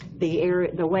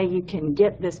the way you can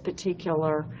get this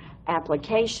particular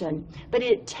application, but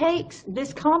it takes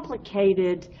this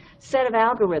complicated set of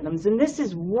algorithms, and this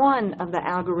is one of the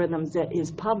algorithms that is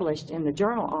published in the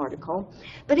journal article,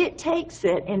 but it takes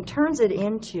it and turns it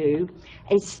into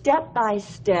a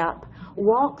step-by-step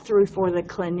walkthrough for the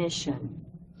clinician.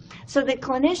 So the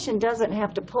clinician doesn't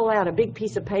have to pull out a big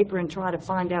piece of paper and try to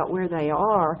find out where they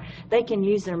are. They can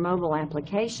use their mobile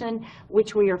application,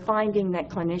 which we are finding that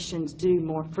clinicians do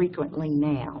more frequently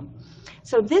now.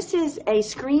 So this is a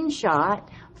screenshot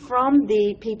from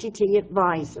the PTT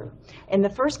Advisor. And the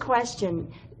first question,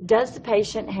 does the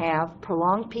patient have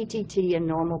prolonged PTT and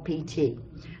normal PT?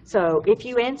 So if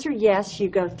you answer yes, you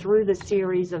go through the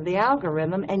series of the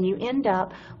algorithm and you end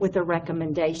up with a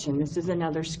recommendation. This is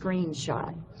another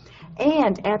screenshot.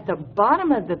 And at the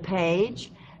bottom of the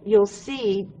page, you'll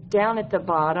see down at the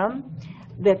bottom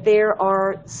that there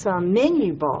are some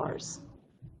menu bars.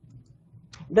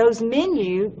 Those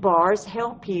menu bars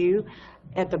help you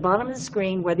at the bottom of the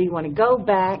screen, whether you want to go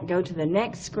back, go to the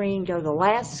next screen, go to the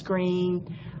last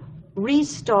screen,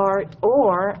 restart,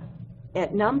 or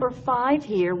at number 5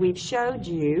 here, we've showed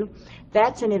you,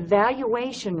 that's an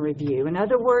evaluation review. In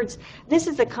other words, this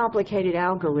is a complicated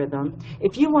algorithm.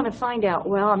 If you want to find out,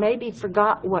 well, I maybe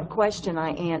forgot what question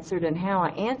I answered and how I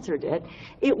answered it,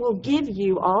 it will give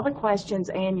you all the questions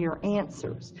and your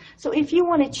answers. So if you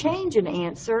want to change an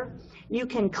answer, you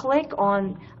can click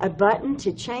on a button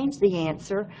to change the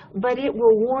answer, but it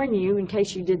will warn you in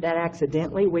case you did that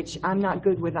accidentally, which I'm not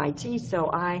good with IT, so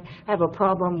I have a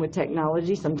problem with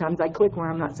technology. Sometimes I click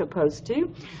where I'm not supposed to.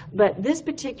 But this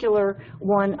particular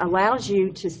one allows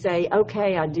you to say,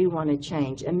 okay, I do want to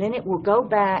change. And then it will go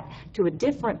back to a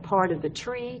different part of the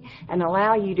tree and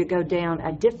allow you to go down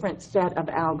a different set of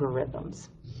algorithms.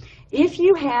 If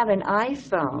you have an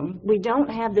iPhone, we don't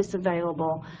have this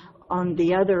available on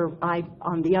the other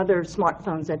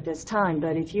smartphones at this time,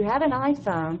 but if you have an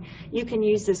iPhone, you can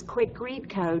use this quick read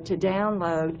code to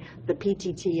download the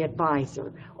PTT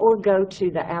Advisor, or go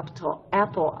to the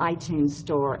Apple iTunes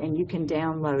store and you can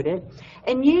download it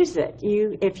and use it.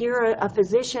 If you're a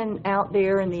physician out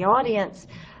there in the audience,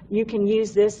 you can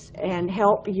use this and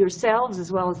help yourselves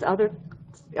as well as other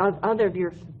of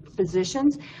your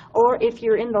physicians, or if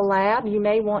you're in the lab, you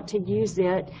may want to use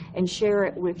it and share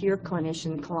it with your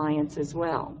clinician clients as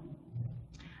well.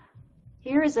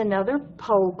 Here is another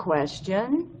poll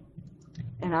question,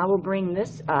 and I will bring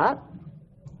this up.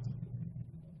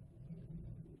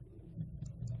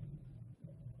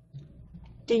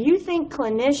 Do you think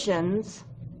clinicians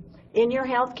in your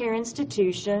healthcare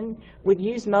institution would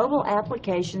use mobile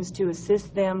applications to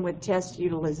assist them with test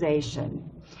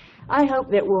utilization? I hope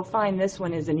that we'll find this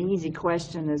one is an easy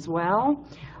question as well,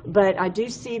 but I do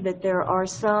see that there are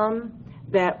some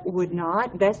that would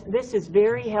not. This is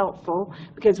very helpful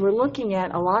because we're looking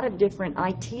at a lot of different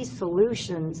IT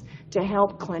solutions to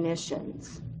help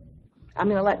clinicians. I'm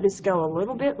going to let this go a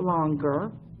little bit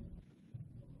longer.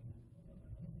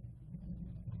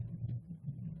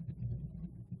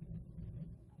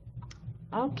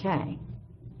 Okay,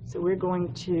 so we're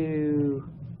going to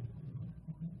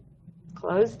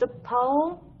close the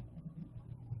poll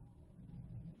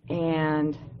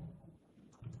and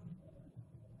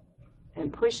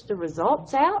push the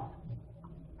results out.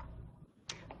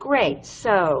 Great,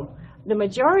 so the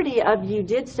majority of you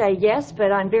did say yes,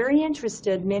 but I'm very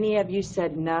interested. Many of you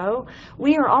said no.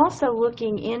 We are also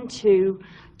looking into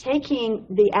taking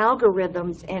the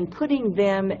algorithms and putting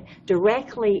them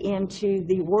directly into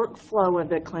the workflow of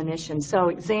the clinician. So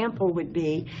example would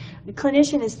be, the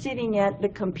clinician is sitting at the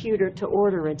computer to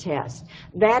order a test.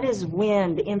 That is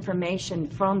when the information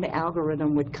from the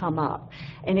algorithm would come up.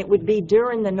 And it would be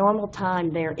during the normal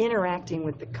time they're interacting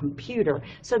with the computer,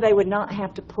 so they would not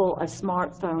have to pull a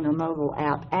smartphone or mobile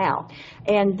app out.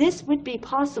 And this would be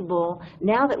possible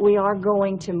now that we are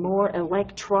going to more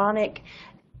electronic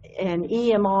and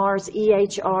EMRs,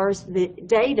 EHRs. The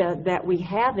data that we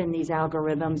have in these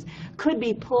algorithms could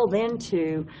be pulled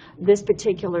into this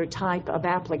particular type of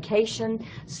application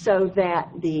so that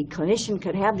the clinician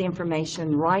could have the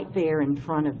information right there in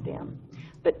front of them.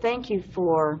 But thank you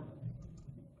for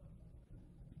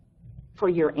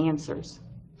your answers.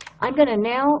 I'm going to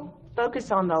now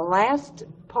focus on the last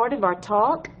part of our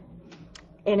talk,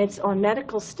 and it's on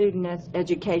medical student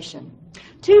education.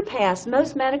 To pass,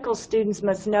 most medical students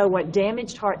must know what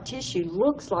damaged heart tissue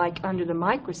looks like under the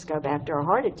microscope after a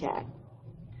heart attack,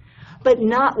 but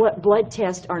not what blood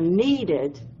tests are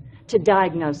needed to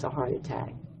diagnose a heart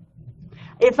attack.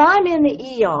 If I'm in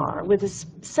the ER with a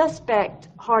suspect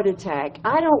heart attack,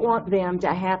 I don't want them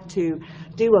to have to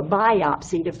do a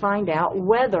biopsy to find out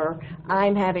whether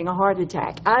I'm having a heart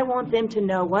attack. I want them to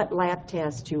know what lab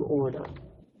test to order.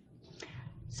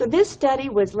 So this study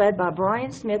was led by Brian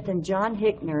Smith and John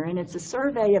Hickner, and it's a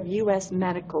survey of U.S.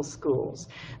 medical schools.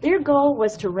 Their goal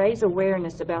was to raise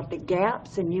awareness about the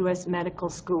gaps in U.S. medical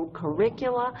school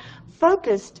curricula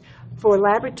focused for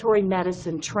laboratory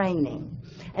medicine training,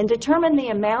 and determine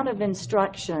the amount of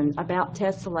instruction about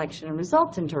test selection and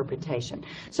results interpretation.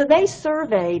 So they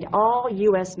surveyed all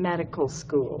U.S. medical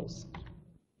schools.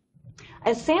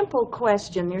 A sample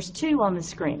question, there's two on the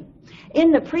screen.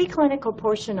 In the preclinical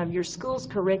portion of your school's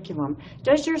curriculum,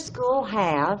 does your school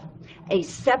have a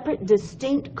separate,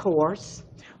 distinct course,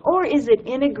 or is it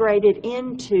integrated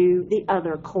into the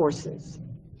other courses?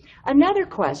 Another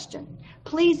question,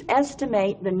 please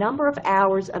estimate the number of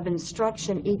hours of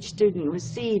instruction each student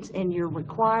receives in your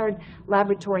required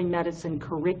laboratory medicine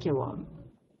curriculum.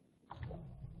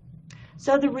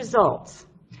 So the results.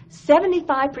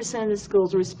 75% of the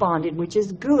schools responded, which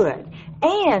is good,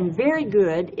 and very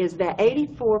good is that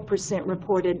 84%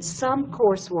 reported some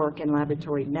coursework in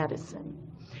laboratory medicine,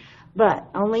 but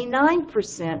only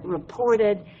 9%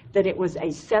 reported that it was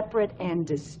a separate and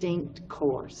distinct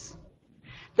course.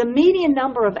 The median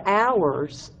number of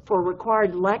hours for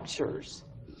required lectures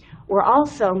were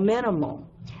also minimal,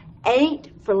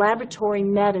 8 for laboratory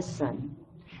medicine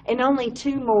and only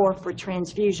 2 more for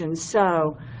transfusion.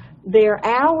 So their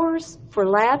hours for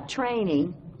lab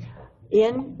training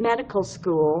in medical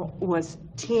school was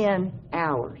 10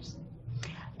 hours.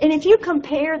 And if you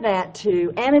compare that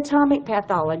to anatomic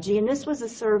pathology, and this was a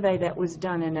survey that was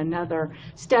done in another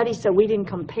study, so we didn't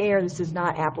compare, this is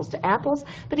not apples to apples,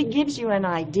 but it gives you an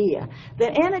idea.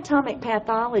 That anatomic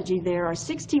pathology, there are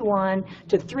 61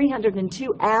 to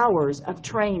 302 hours of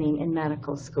training in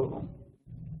medical school.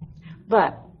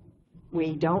 But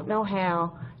we don't know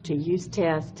how to use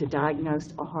tests to diagnose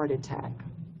a heart attack.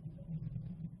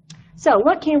 So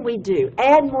what can we do?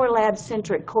 Add more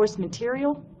lab-centric course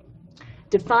material,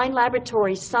 define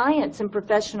laboratory science and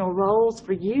professional roles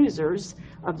for users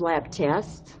of lab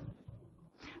tests.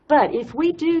 But if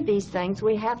we do these things,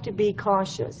 we have to be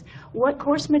cautious. What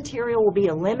course material will be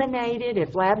eliminated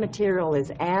if lab material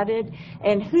is added,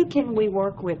 and who can we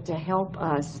work with to help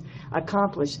us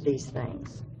accomplish these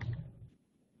things?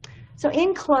 So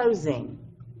in closing,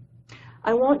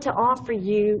 I want to offer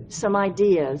you some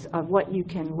ideas of what you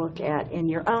can look at in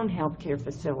your own healthcare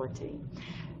facility.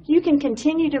 You can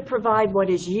continue to provide what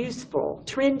is useful,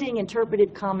 trending,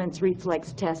 interpretive comments,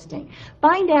 reflex testing.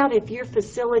 Find out if your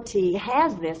facility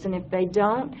has this, and if they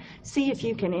don't, see if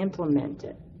you can implement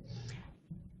it.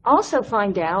 Also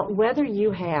find out whether you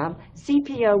have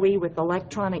CPOE with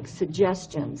electronic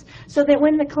suggestions, so that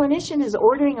when the clinician is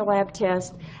ordering a lab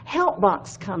test, help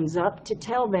box comes up to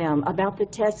tell them about the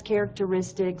test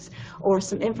characteristics or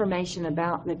some information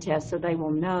about the test, so they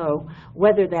will know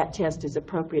whether that test is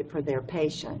appropriate for their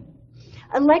patient.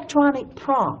 Electronic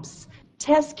prompts,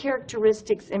 test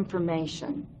characteristics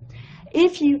information.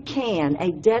 If you can,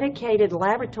 a dedicated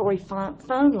laboratory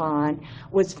phone line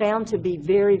was found to be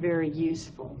very, very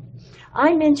useful.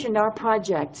 I mentioned our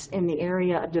projects in the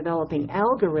area of developing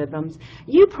algorithms.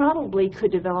 You probably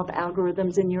could develop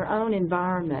algorithms in your own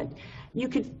environment. You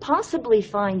could possibly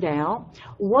find out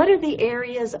what are the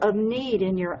areas of need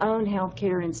in your own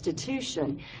healthcare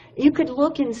institution. You could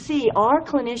look and see, are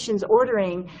clinicians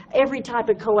ordering every type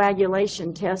of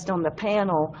coagulation test on the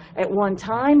panel at one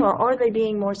time, or are they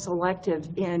being more selective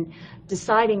in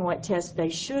deciding what tests they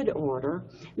should order?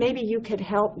 Maybe you could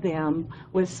help them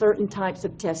with certain types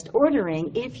of test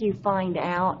ordering if you find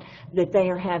out that they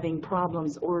are having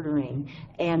problems ordering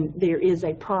and there is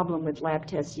a problem with lab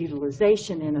test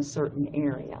utilization in a certain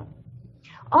area.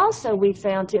 Also, we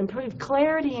found to improve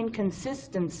clarity and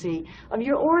consistency of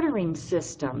your ordering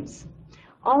systems.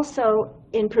 Also,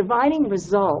 in providing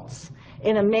results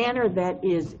in a manner that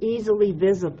is easily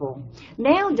visible.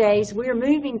 Nowadays, we're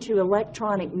moving to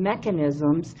electronic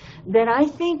mechanisms that I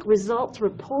think results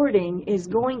reporting is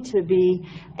going to be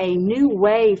a new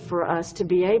way for us to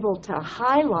be able to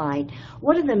highlight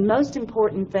what are the most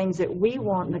important things that we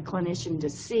want the clinician to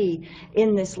see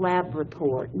in this lab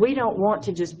report. We don't want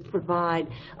to just provide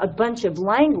a bunch of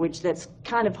language that's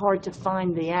kind of hard to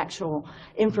find the actual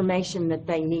information that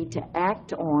they need to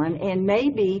act on, and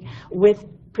maybe with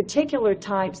particular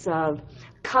types of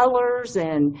colors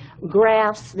and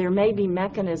graphs, there may be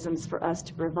mechanisms for us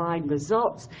to provide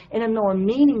results in a more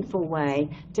meaningful way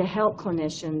to help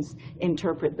clinicians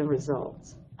interpret the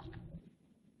results.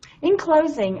 In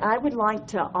closing, I would like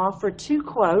to offer 2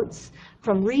 quotes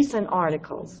from recent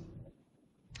articles.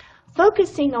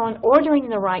 Focusing on ordering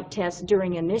the right test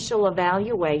during initial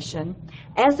evaluation,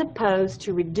 as opposed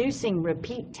to reducing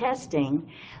repeat testing,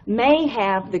 may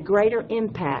have the greater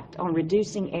impact on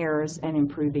reducing errors and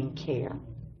improving care.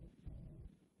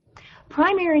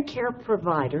 Primary care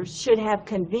providers should have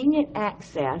convenient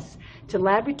access to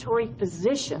laboratory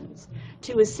physicians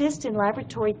to assist in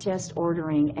laboratory test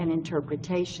ordering and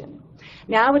interpretation.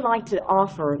 Now, I would like to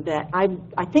offer that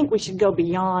I think we should go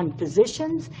beyond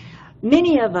physicians.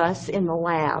 Many of us in the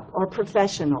lab are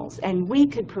professionals, and we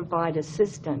could provide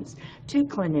assistance to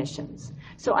clinicians.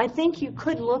 So I think you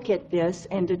could look at this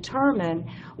and determine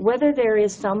whether there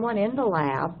is someone in the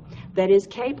lab that is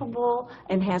capable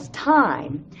and has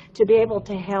time to be able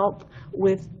to help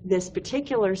with this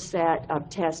particular set of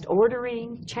test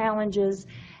ordering challenges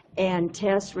and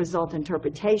test result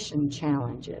interpretation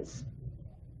challenges.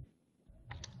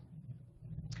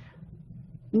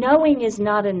 Knowing is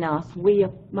not enough, we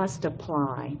must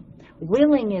apply.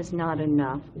 Willing is not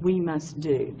enough, we must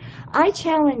do. I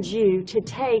challenge you to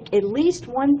take at least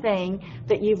one thing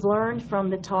that you've learned from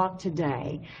the talk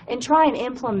today and try and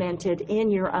implement it in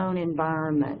your own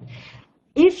environment.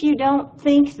 If you don't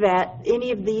think that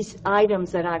any of these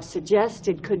items that I've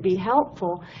suggested could be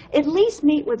helpful, at least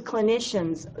meet with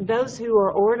clinicians, those who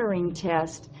are ordering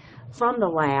tests from the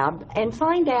lab, and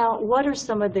find out what are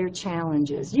some of their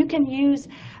challenges. You can use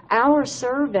our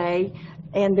survey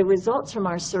and the results from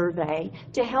our survey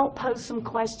to help pose some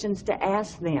questions to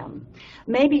ask them.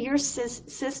 Maybe your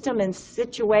system and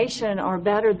situation are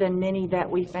better than many that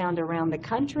we found around the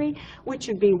country, which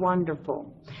would be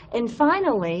wonderful. And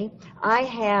finally, I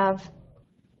have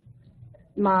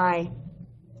my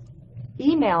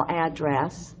email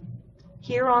address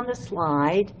here on the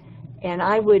slide, and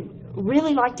I would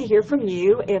really like to hear from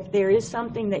you if there is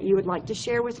something that you would like to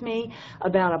share with me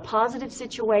about a positive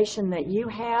situation that you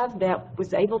have that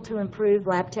was able to improve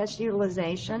lab test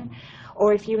utilization,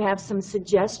 or if you have some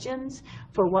suggestions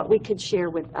for what we could share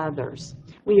with others.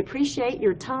 We appreciate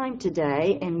your time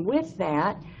today, and with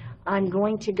that, I'm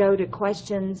going to go to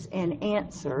questions and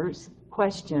answers.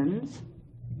 Questions.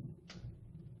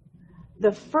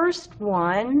 The first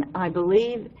one, I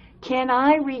believe, can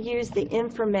I reuse the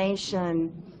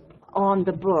information on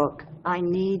the book? I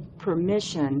need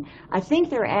permission. I think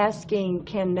they're asking,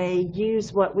 can they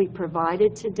use what we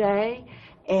provided today?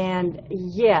 And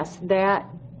yes, that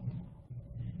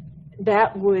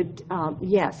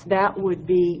would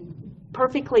be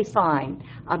perfectly fine.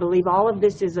 I believe all of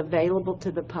this is available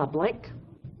to the public.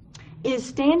 Is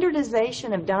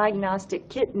standardization of diagnostic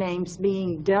kit names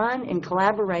being done in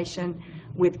collaboration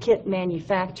with kit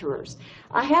manufacturers?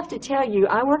 I have to tell you,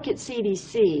 I work at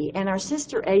CDC, and our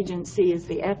sister agency is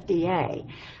the FDA.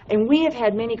 And we have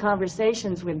had many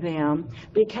conversations with them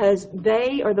because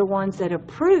they are the ones that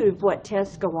approve what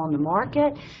tests go on the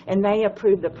market, and they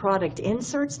approve the product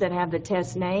inserts that have the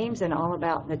test names and all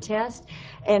about the test.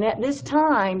 And at this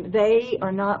time, they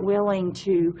are not willing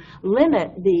to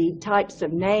limit the types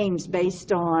of names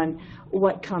based on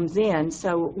what comes in.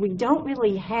 So we don't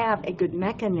really have a good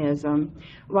mechanism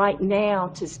right now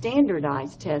to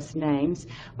standardize test names.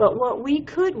 But what we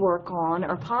could work on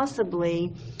are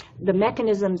possibly the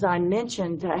mechanisms I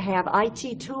mentioned, to have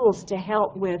IT tools to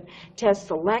help with test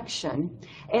selection.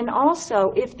 And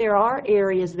also, if there are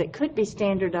areas that could be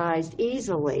standardized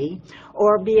easily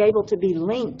or be able to be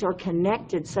linked or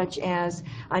connected, such as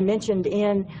I mentioned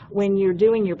when you're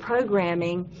doing your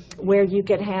programming, where you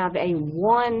could have a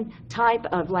one type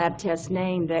of lab test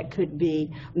name that could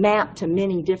be mapped to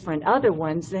many different other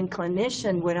ones, then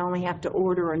clinician would only have to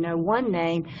order or know one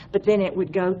name, but then it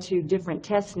would go to different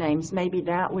test names. Maybe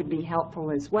that would be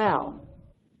helpful as well.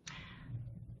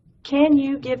 Can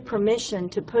you give permission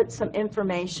to put some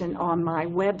information on my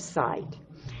website?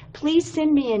 Please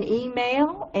send me an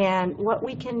email, and what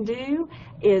we can do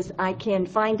is I can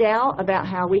find out about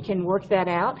how we can work that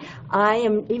out.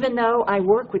 Even though I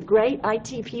work with great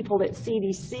IT people at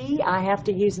CDC, I have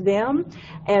to use them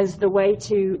as the way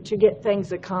to get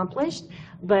things accomplished.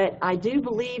 But I do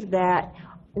believe that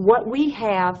what we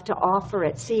have to offer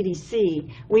at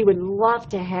CDC, we would love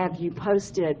to have you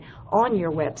posted on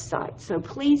your website. So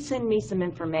please send me some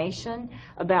information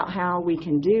about how we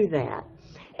can do that.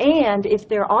 And if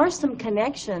there are some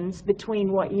connections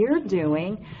between what you're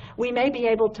doing, we may be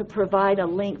able to provide a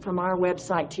link from our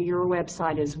website to your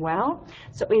website as well.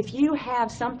 So if you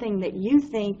have something that you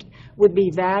think would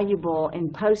be valuable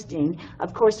in posting,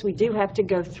 of course we do have to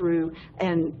go through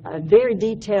a very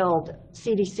detailed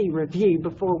CDC review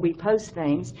before we post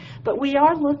things, but we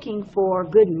are looking for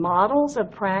good models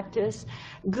of practice,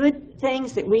 good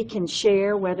things that we can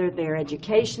share, whether they're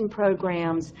education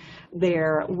programs,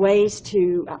 they're ways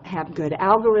to have good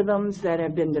algorithms that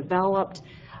have been developed,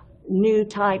 new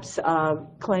types of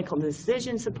clinical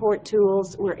decision support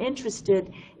tools. We're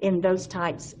interested in those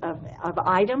types of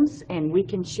items, and we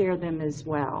can share them as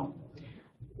well.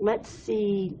 Let's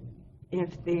see if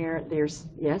there's,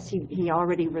 yes, he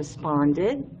already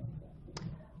responded.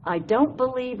 I don't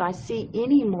believe I see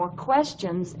any more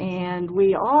questions, and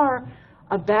we are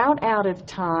about out of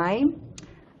time.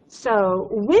 So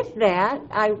with that,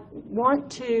 I want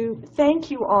to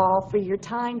thank you all for your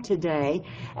time today,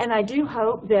 and I do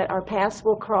hope that our paths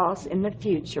will cross in the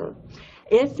future.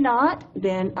 If not,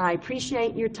 then I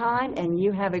appreciate your time, and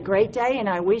you have a great day, and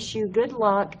I wish you good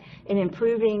luck in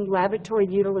improving laboratory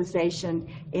utilization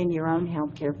in your own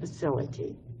healthcare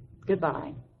facility.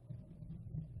 Goodbye.